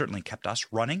 They certainly kept us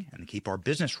running and keep our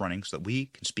business running so that we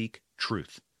can speak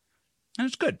truth. And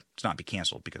it's good to not be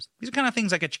canceled because these are the kind of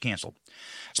things that get you canceled.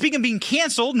 Speaking of being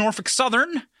canceled, Norfolk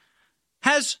Southern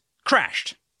has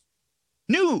crashed.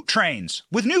 new trains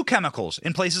with new chemicals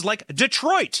in places like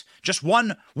Detroit, just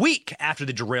 1 week after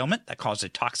the derailment that caused a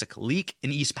toxic leak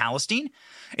in East Palestine.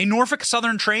 A Norfolk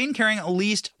Southern train carrying at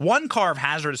least 1 car of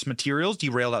hazardous materials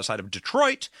derailed outside of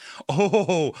Detroit.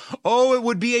 Oh, it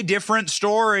would be a different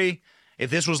story if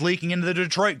this was leaking into the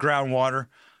Detroit groundwater.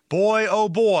 Boy, oh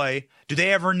boy, do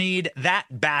they ever need that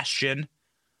bastion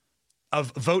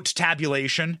of vote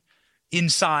tabulation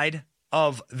inside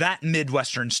of that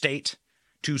Midwestern state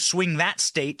to swing that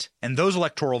state and those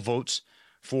electoral votes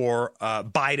for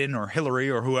Biden or Hillary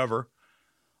or whoever.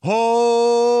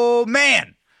 Oh,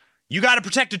 man, you got to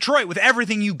protect Detroit with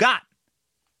everything you got.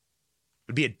 It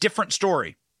would be a different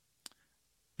story.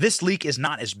 This leak is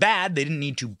not as bad. They didn't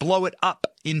need to blow it up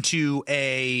into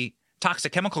a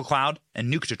toxic chemical cloud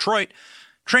and nuke Detroit.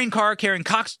 Train car carrying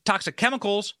toxic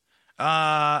chemicals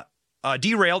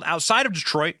derailed outside of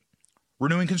Detroit,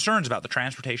 renewing concerns about the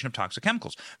transportation of toxic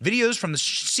chemicals. Videos from the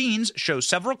scenes show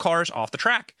several cars off the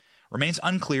track. Remains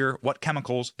unclear what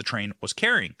chemicals the train was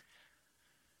carrying.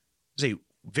 It's a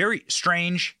very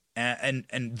strange and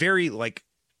very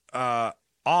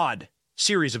odd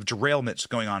series of derailments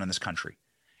going on in this country.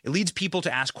 It leads people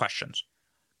to ask questions.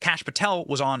 Kash Patel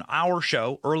was on our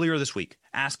show earlier this week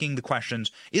asking the questions,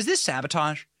 is this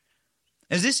sabotage?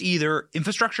 Is this either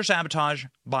infrastructure sabotage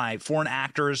by foreign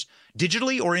actors,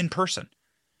 digitally or in person?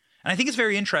 And I think it's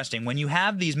very interesting when you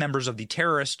have these members of the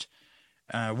terrorist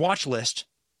watch list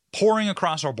pouring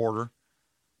across our border,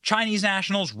 Chinese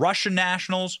nationals, Russian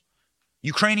nationals,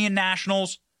 Ukrainian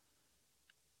nationals,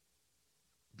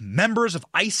 members of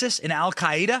ISIS and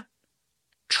Al-Qaeda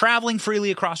traveling freely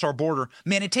across our border.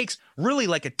 Man, it takes really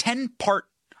like a $10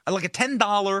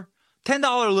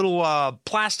 little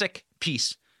plastic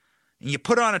piece. And you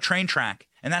put it on a train track,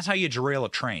 and that's how you derail a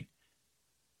train.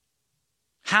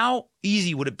 How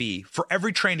easy would it be for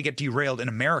every train to get derailed in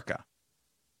America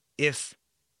if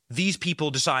these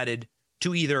people decided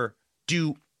to either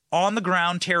do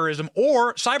on-the-ground terrorism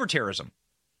or cyber terrorism?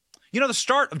 You know, the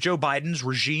start of Joe Biden's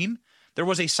regime, there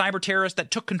was a cyber terrorist that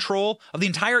took control of the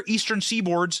entire Eastern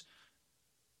Seaboard's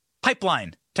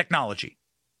pipeline technology.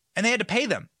 And they had to pay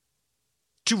them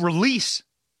to release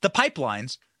the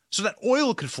pipelines so that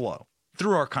oil could flow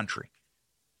through our country.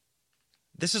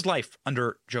 This is life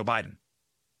under Joe Biden.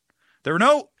 There were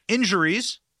no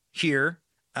injuries here,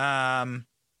 but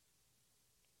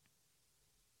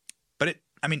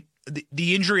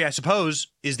the injury, I suppose,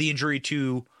 is the injury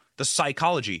to the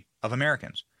psychology of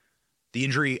Americans. The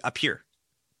injury up here.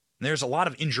 And there's a lot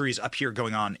of injuries up here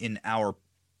going on in our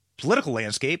political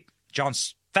landscape. John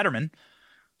Fetterman,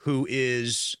 who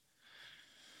is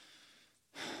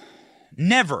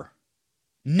never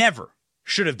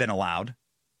should have been allowed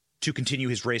to continue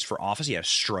his race for office. He had a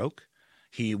stroke.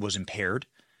 He was impaired.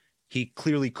 He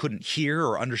clearly couldn't hear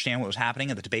or understand what was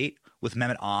happening at the debate with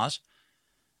Mehmet Oz.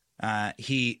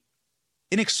 He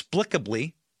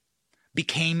inexplicably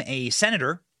became a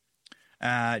senator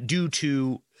due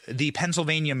to the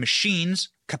Pennsylvania machine's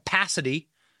capacity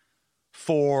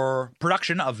for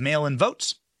production of mail-in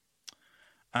votes.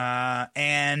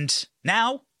 And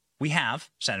now we have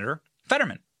Senator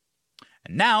Fetterman.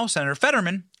 And now Senator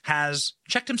Fetterman has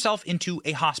checked himself into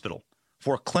a hospital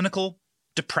for clinical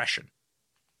depression.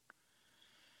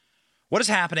 What is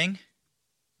happening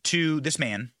to this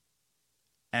man?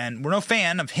 And we're no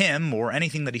fan of him or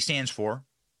anything that he stands for.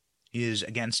 He is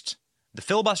against the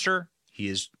filibuster. He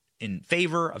is in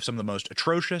favor of some of the most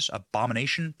atrocious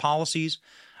abomination policies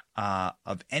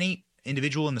of any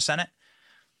individual in the Senate.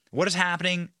 What is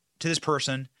happening to this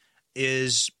person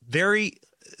is very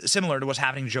similar to what's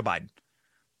happening to Joe Biden.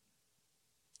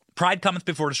 Pride cometh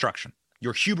before destruction.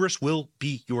 Your hubris will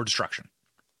be your destruction.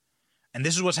 And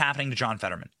this is what's happening to John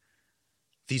Fetterman.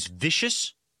 These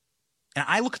vicious, and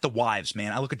I look at the wives,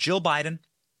 man. I look at Jill Biden,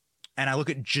 and I look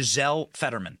at Giselle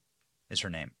Fetterman is her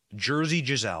name. Jersey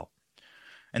Giselle.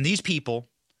 And these people,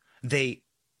 they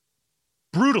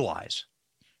brutalize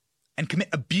and commit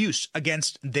abuse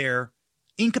against their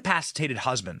incapacitated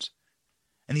husbands.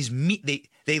 And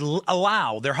they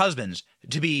allow their husbands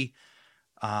to be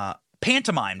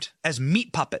pantomimed as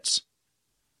meat puppets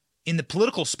in the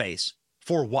political space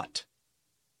for what?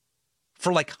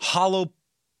 For like hollow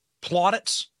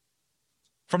plaudits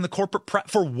from the corporate press?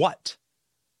 For what?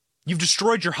 You've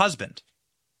destroyed your husband.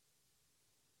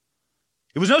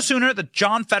 It was no sooner that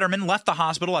John Fetterman left the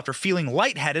hospital after feeling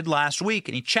lightheaded last week,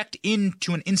 and he checked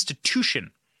into an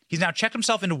institution. He's now checked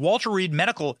himself into Walter Reed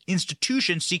Medical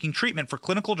Institution seeking treatment for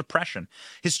clinical depression.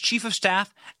 His chief of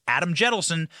staff, Adam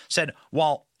Jettleson, said,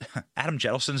 while Adam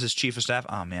Jettleson's his chief of staff.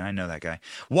 Oh, man, I know that guy.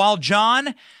 While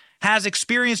John has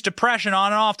experienced depression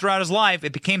on and off throughout his life.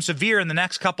 It became severe in the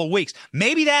next couple of weeks.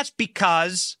 Maybe that's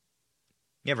because,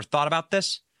 you ever thought about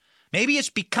this? Maybe it's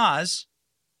because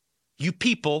you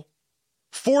people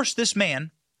forced this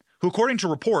man, who according to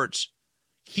reports,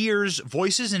 hears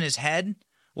voices in his head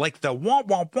like the womp,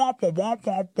 womp, womp, womp, womp,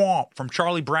 womp, womp from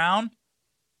Charlie Brown.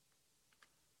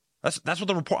 That's what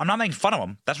the report, I'm not making fun of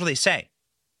him. That's what they say.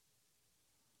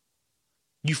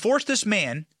 You forced this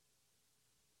man,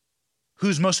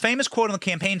 whose most famous quote on the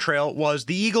campaign trail was,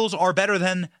 "The Eagles are better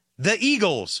than the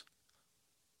Eagles."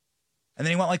 And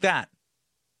then he went like that.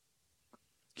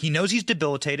 He knows he's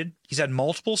debilitated. He's had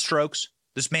multiple strokes.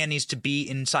 This man needs to be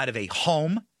inside of a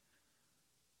home.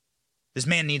 This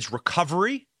man needs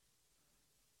recovery,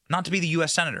 not to be the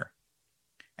U.S. Senator.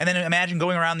 And then imagine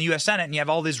going around the U.S. Senate and you have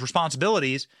all these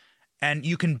responsibilities and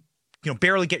you can,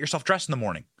 barely get yourself dressed in the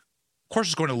morning. Of course,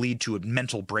 it's going to lead to a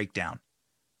mental breakdown.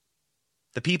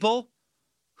 The people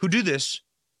who do this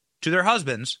to their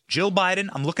husbands, Jill Biden,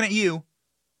 I'm looking at you,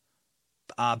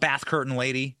 bath curtain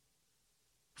lady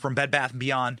from Bed Bath &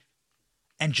 Beyond,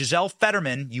 and Giselle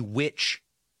Fetterman, you witch.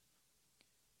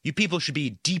 You people should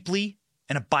be deeply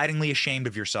and abidingly ashamed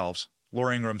of yourselves.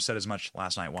 Laura Ingraham said as much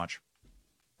last night. Watch.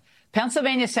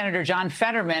 Pennsylvania Senator John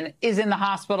Fetterman is in the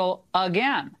hospital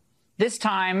again, this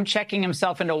time checking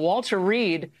himself into Walter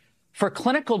Reed for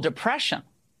clinical depression.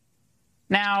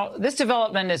 Now, this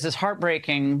development is as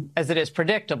heartbreaking as it is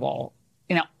predictable.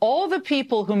 All the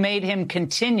people who made him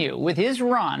continue with his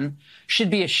run should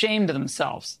be ashamed of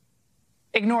themselves.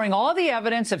 Ignoring all the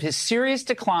evidence of his serious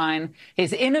decline,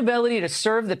 his inability to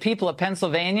serve the people of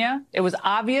Pennsylvania, it was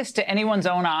obvious to anyone's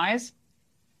own eyes.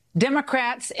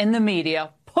 Democrats and the media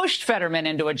pushed Fetterman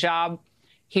into a job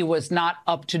he was not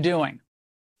up to doing.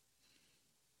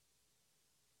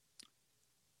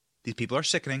 These people are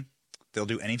sickening. They'll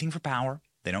do anything for power.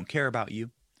 They don't care about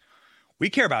you. We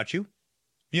care about you.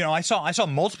 I saw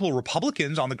multiple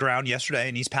Republicans on the ground yesterday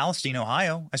in East Palestine,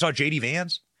 Ohio. I saw J.D.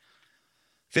 Vance.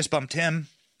 Fist bumped him.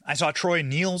 I saw Troy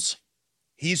Niels.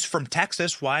 He's from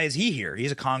Texas. Why is he here?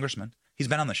 He's a congressman. He's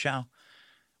been on the show.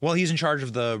 Well, he's in charge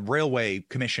of the Railway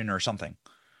Commission or something.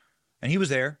 And he was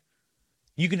there.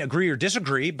 You can agree or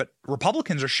disagree, but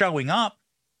Republicans are showing up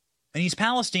in East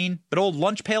Palestine, but old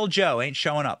Lunch Pail Joe ain't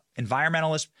showing up.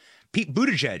 Environmentalist Pete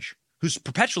Buttigieg, who's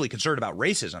perpetually concerned about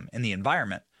racism in the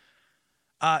environment,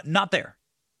 not there.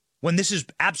 When this is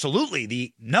absolutely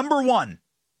the number one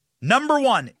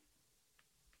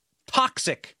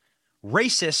toxic,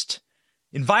 racist,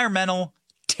 environmental,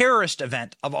 terrorist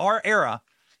event of our era,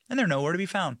 and they're nowhere to be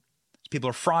found. These people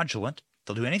are fraudulent.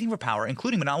 They'll do anything for power,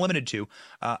 including but not limited to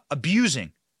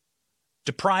abusing,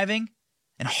 depriving,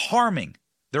 and harming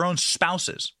their own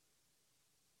spouses.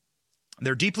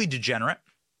 They're deeply degenerate,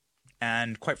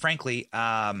 and quite frankly,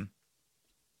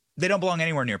 they don't belong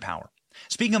anywhere near power.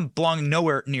 Speaking of belonging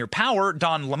nowhere near power,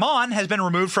 Don Lemon has been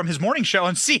removed from his morning show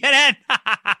on CNN.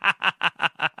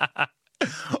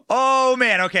 Oh,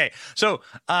 man. Okay. So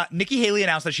Nikki Haley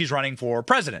announced that she's running for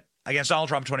president against Donald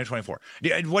Trump in 2024.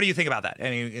 What do you think about that? I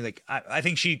mean, I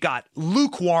think she got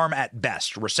lukewarm at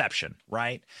best reception,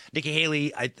 right? Nikki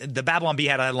Haley, the Babylon Bee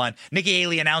had a headline. Nikki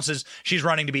Haley announces she's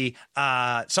running to be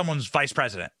someone's vice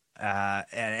president.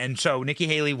 And so Nikki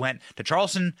Haley went to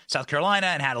Charleston, South Carolina,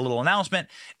 and had a little announcement.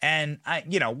 And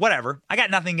whatever. I got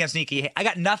nothing against Nikki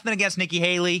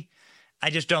Haley.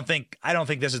 I don't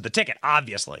think this is the ticket,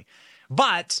 obviously.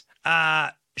 But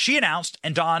she announced,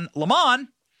 and Don Lemon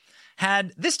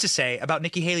had this to say about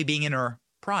Nikki Haley being in her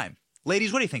prime.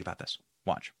 Ladies, what do you think about this?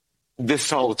 Watch. This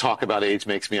whole talk about age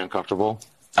makes me uncomfortable.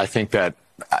 I think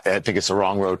it's the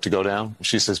wrong road to go down.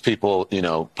 She says people,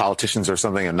 politicians or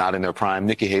something are not in their prime.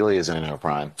 Nikki Haley isn't in her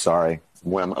prime. Sorry.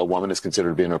 When a woman is considered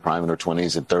to be in her prime in her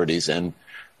 20s and 30s and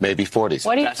maybe 40s.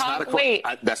 What are you talking? Wait.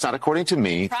 That's not according to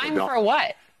me. Prime for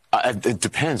what? It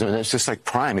depends. I mean, it's just like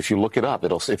prime. If you look it up,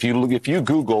 if you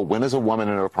Google when is a woman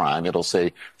in her prime, it'll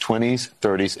say 20s,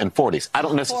 30s, and 40s. I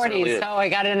don't necessarily. 40s. Oh, I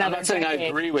got another. I'm not saying I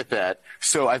agree with that.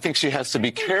 So I think she has to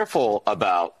be careful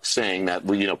about saying that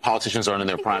politicians aren't in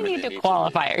their prime. You need to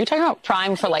qualify. Are you talking about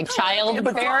prime for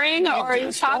childbearing, or are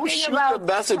you talking about the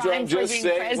message? I'm just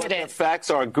saying what the facts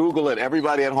are. Google it.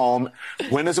 Everybody at home.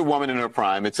 When is a woman in her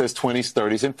prime? It says 20s,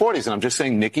 30s, and 40s. And I'm just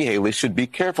saying Nikki Haley should be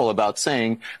careful about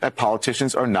saying that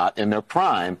politicians are not in their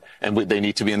prime, and they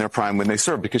need to be in their prime when they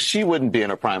serve, because she wouldn't be in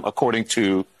her prime according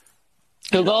to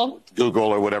Google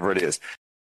or whatever it is.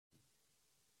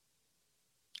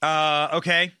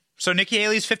 Okay. So Nikki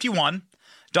Haley's 51.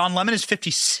 Don Lemon is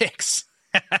 56.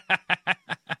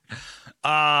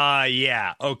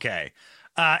 Yeah. Okay.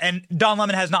 And Don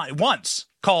Lemon has not once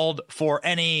called for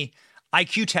any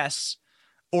IQ tests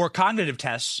or cognitive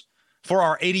tests for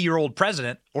our 80-year-old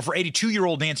president, or for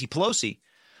 82-year-old Nancy Pelosi,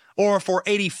 or for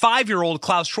 85-year-old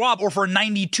Klaus Schwab, or for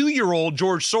 92-year-old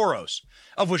George Soros,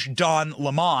 of which Don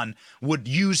Lemon would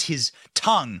use his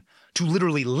tongue to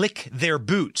literally lick their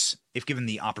boots if given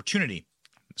the opportunity.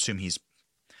 Assume he's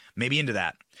maybe into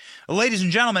that. Ladies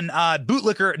and gentlemen,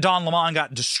 bootlicker Don Lemon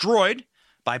got destroyed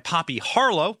by Poppy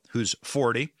Harlow, who's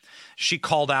 40. She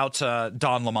called out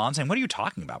Don Lemon saying, "What are you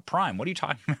talking about, Prime? What are you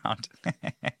talking about?"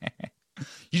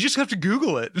 You just have to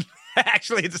Google it.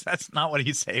 Actually, that's not what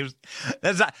he says.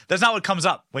 That's not what comes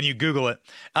up when you Google it.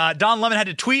 Don Lemon had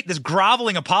to tweet this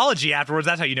groveling apology afterwards.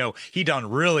 That's how you know he done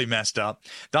really messed up.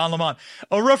 Don Lemon,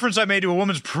 a reference I made to a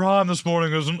woman's prime this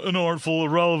morning is inartful,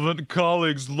 irrelevant.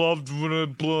 Colleagues loved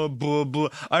blah, blah, blah.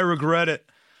 I regret it.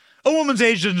 A woman's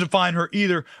age doesn't define her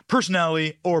either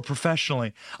personally or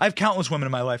professionally. I have countless women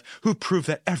in my life who prove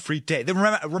that every day.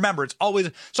 Remember, it's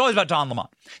always about Don Lemon.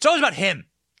 It's always about him.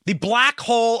 The black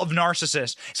hole of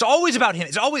narcissists. It's always about him.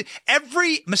 It's always,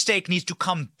 every mistake needs to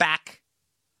come back.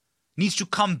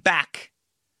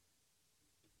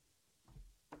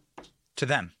 To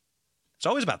them. It's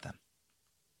always about them.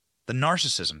 The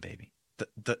narcissism, baby.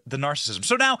 The narcissism.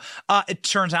 So now it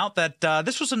turns out that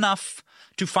this was enough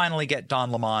to finally get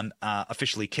Don Lemon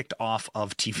officially kicked off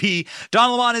of TV.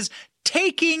 Don Lemon is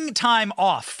taking time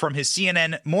off from his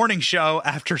CNN morning show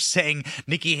after saying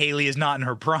Nikki Haley is not in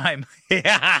her prime.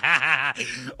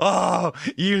 Oh,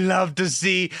 you love to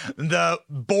see the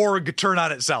Borg turn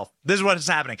on itself. This is what is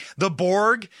happening. The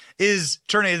Borg is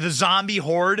turning, the zombie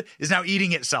horde is now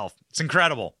eating itself. It's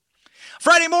incredible.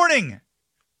 Friday morning,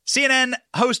 CNN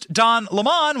host Don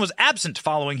Lemon was absent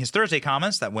following his Thursday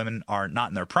comments that women are not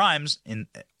in their primes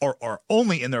or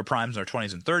only in their primes in their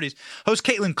 20s and 30s. Host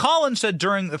Caitlin Collins said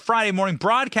during the Friday morning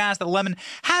broadcast that Lemon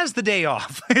has the day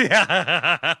off.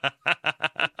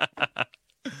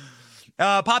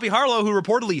 Poppy Harlow, who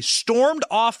reportedly stormed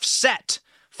off set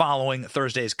following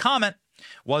Thursday's comment,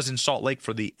 was in Salt Lake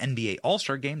for the NBA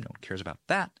All-Star game. No one cares about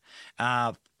that.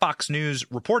 Fox News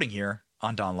reporting here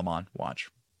on Don Lemon. Watch.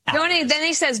 Then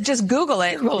he says, just Google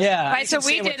it. Yeah. Right. So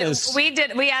we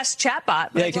asked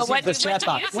chatbot. Yeah, you can see the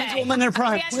chatbot. When's woman in their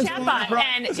prime? We asked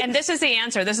chatbot, and this is the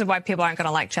answer. This is why people aren't going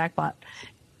to like chatbot.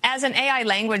 As an AI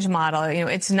language model,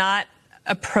 it's not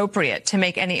appropriate to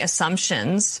make any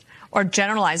assumptions or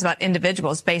generalize about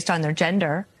individuals based on their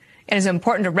gender. It is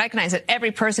important to recognize that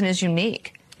every person is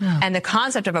unique. Oh. And the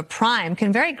concept of a prime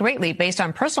can vary greatly based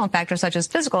on personal factors such as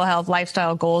physical health,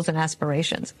 lifestyle, goals, and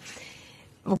aspirations.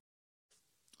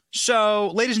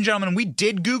 So, ladies and gentlemen, we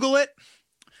did Google it.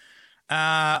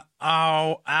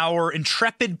 Our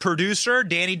intrepid producer,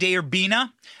 Danny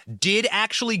Day-Urbina, did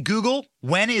actually Google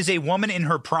when is a woman in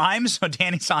her prime. So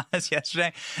Danny saw this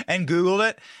yesterday and Googled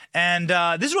it. And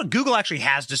this is what Google actually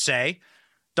has to say.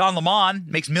 Don Lemon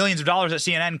makes millions of dollars at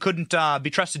CNN, couldn't be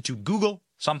trusted to Google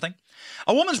something.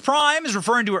 A woman's prime is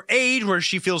referring to her age where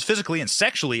she feels physically and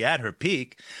sexually at her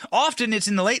peak. Often it's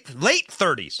in the late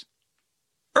 30s,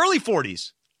 early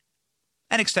 40s,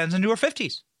 and extends into her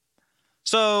 50s.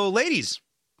 So, ladies,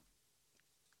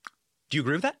 do you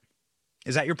agree with that?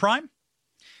 Is that your prime?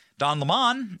 Don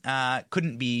Lemon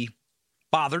couldn't be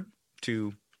bothered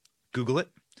to Google it.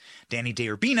 Danny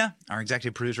Day-Urbina, our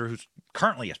executive producer, who's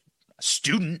currently a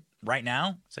student right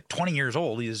now, he's like 20 years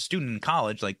old. He's a student in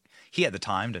college. Like, he had the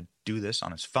time to do this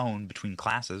on his phone between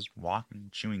classes, walking,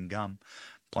 chewing gum,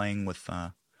 playing with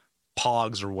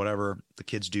pogs or whatever the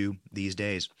kids do these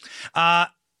days.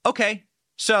 Okay.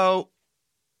 So,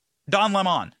 Don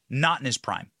Lemon, not in his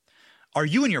prime. Are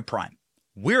you in your prime?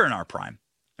 We're in our prime.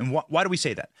 And why do we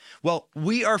say that? Well,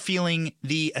 we are feeling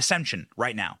the ascension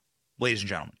right now, ladies and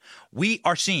gentlemen. We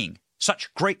are seeing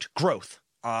such great growth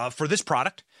for this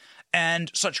product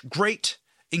and such great,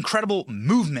 incredible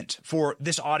movement for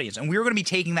this audience. And we're going to be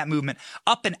taking that movement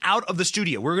up and out of the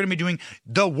studio. We're going to be doing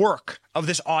the work of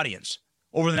this audience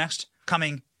over the next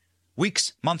coming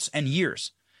weeks, months, and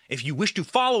years. If you wish to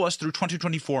follow us through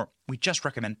 2024, we just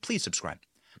recommend please subscribe.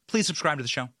 Please subscribe to the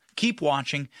show. Keep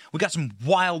watching. We got some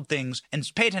wild things, and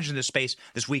pay attention to this space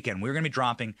this weekend. We're going to be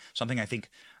dropping something I think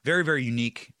very, very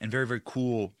unique and very, very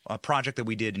cool, a project that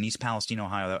we did in East Palestine,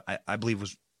 Ohio, that I believe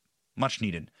was much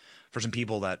needed for some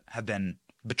people that have been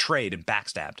betrayed and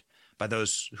backstabbed by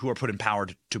those who are put in power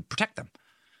to protect them.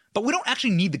 But we don't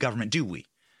actually need the government, do we?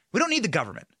 We don't need the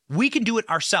government. We can do it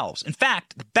ourselves. In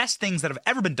fact, the best things that have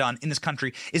ever been done in this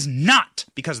country is not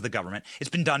because of the government. It's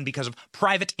been done because of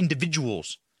private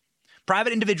individuals.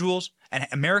 Private individuals and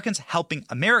Americans helping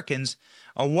Americans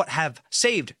are what have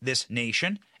saved this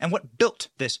nation and what built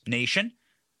this nation.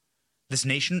 This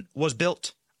nation was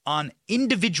built on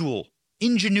individual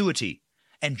ingenuity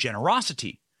and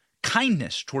generosity,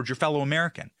 kindness towards your fellow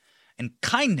American. and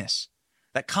kindness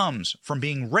that comes from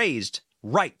being raised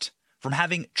right, from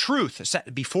having truth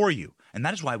set before you. And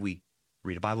that is why we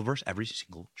read a Bible verse every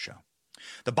single show.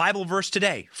 The Bible verse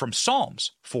today from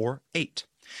Psalms 4:8.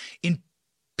 In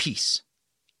peace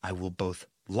I will both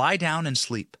lie down and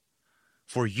sleep,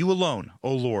 for you alone,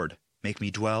 O Lord, make me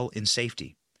dwell in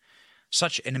safety.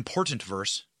 Such an important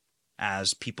verse,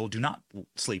 as people do not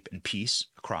sleep in peace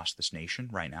across this nation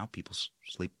right now. People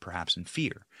sleep perhaps in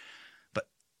fear. But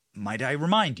might I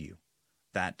remind you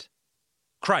that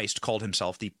Christ called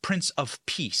himself the Prince of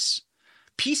Peace.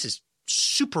 Peace is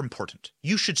super important.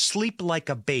 You should sleep like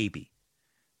a baby.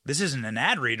 This isn't an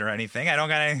ad read or anything. I don't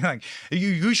got anything like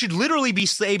you should literally be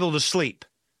able to sleep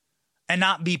and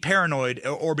not be paranoid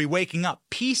or be waking up.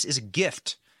 Peace is a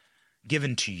gift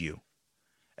given to you.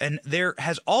 And there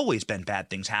has always been bad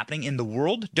things happening in the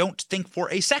world. Don't think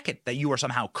for a second that you are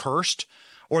somehow cursed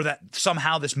or that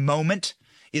somehow this moment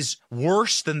is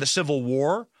worse than the Civil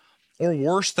War or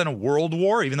worse than a world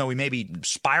war, even though we may be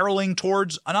spiraling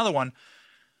towards another one.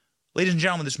 Ladies and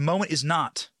gentlemen, this moment is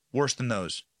not worse than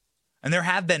those. And there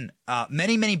have been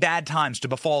many, many bad times to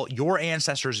befall your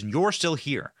ancestors, and you're still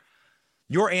here.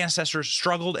 Your ancestors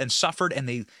struggled and suffered,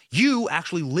 and you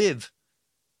actually live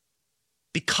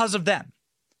because of them.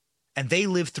 And they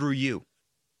live through you.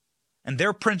 And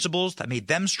their principles that made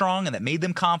them strong and that made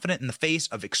them confident in the face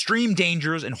of extreme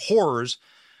dangers and horrors,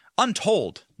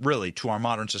 untold, really, to our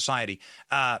modern society.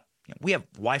 We have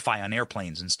Wi-Fi on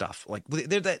airplanes and stuff. Like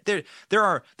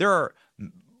there are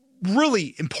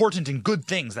really important and good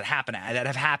things that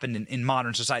have happened in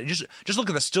modern society. Just look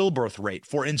at the stillbirth rate,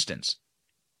 for instance.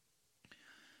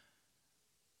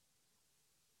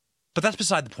 But that's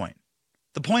beside the point.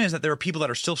 The point is that there are people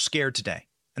that are still scared today,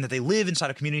 and that they live inside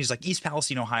of communities like East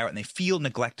Palestine, Ohio, and they feel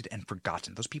neglected and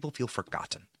forgotten. Those people feel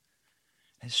forgotten.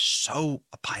 It's so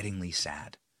abidingly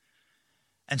sad.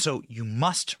 And so you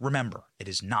must remember, it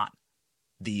is not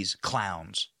these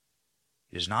clowns.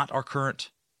 It is not our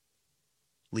current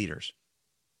leaders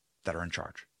that are in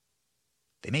charge.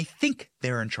 They may think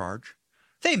they're in charge.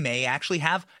 They may actually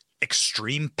have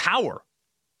extreme power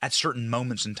at certain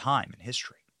moments in time in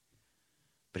history.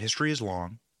 But history is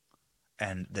long,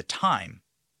 and the time,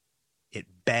 it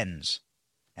bends,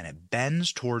 and it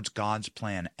bends towards God's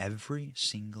plan every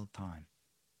single time.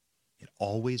 It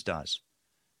always does.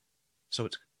 So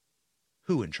it's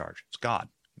who in charge? It's God.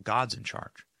 God's in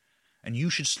charge. And you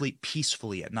should sleep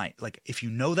peacefully at night. Like, if you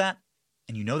know that,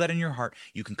 and you know that in your heart,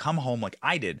 you can come home like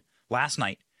I did last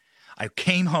night. I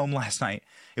came home last night.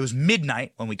 It was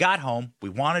midnight when we got home. We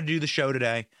wanted to do the show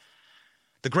today.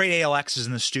 The great ALX is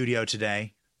in the studio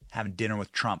today, having dinner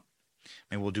with Trump.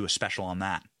 Maybe we'll do a special on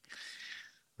that.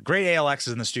 The great ALX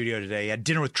is in the studio today. He had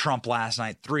dinner with Trump last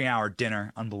night, 3-hour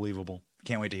dinner. Unbelievable.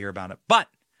 Can't wait to hear about it. But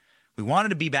we wanted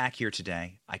to be back here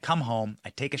today. I come home,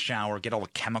 I take a shower, get all the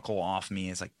chemical off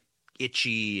me. It's like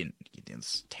itchy and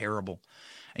it's terrible.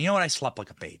 And you know what? I slept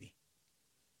like a baby.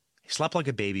 I slept like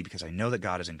a baby because I know that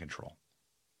God is in control.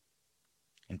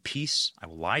 In peace, I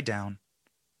will lie down.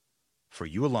 For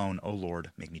you alone, O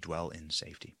Lord, make me dwell in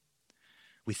safety.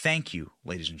 We thank you,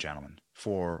 ladies and gentlemen,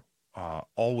 for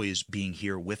always being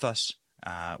here with us.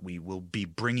 We will be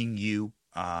bringing you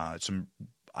some,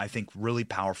 I think, really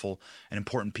powerful and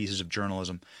important pieces of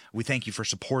journalism. We thank you for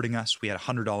supporting us. We had a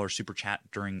 $100 super chat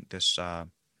during this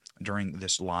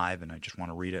live, and I just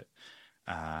want to read it.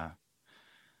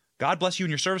 God bless you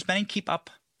in your service, Benny. Keep up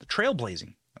the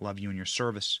trailblazing. I love you in your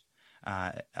service.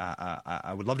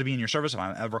 I would love to be in your service if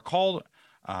I'm ever called.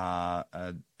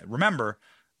 Remember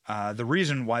the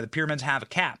reason why the pyramids have a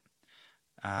cap.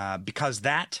 Because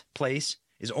that place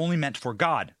is only meant for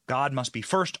God. God must be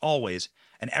first always,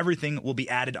 and everything will be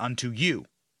added unto you.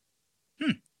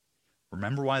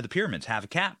 Remember why the pyramids have a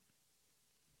cap.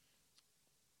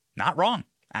 Not wrong,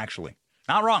 actually.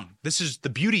 Not wrong. This is the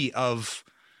beauty of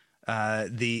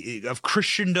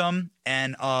Christendom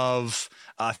and of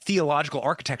theological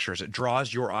architectures. It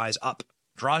draws your eyes up,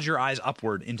 draws your eyes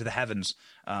upward into the heavens,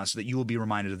 so that you will be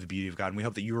reminded of the beauty of God. And we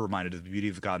hope that you are reminded of the beauty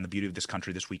of God and the beauty of this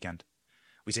country this weekend.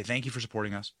 We say thank you for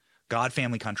supporting us. God,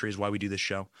 family, country is why we do this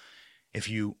show. If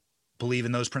you believe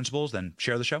in those principles, then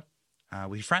share the show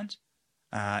with your friends.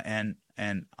 And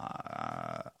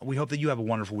we hope that you have a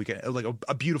wonderful weekend, like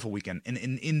a beautiful weekend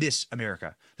in this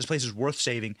America. This place is worth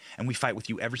saving, and we fight with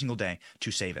you every single day to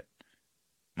save it.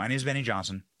 My name is Benny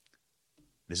Johnson.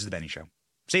 This is The Benny Show.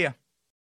 See ya.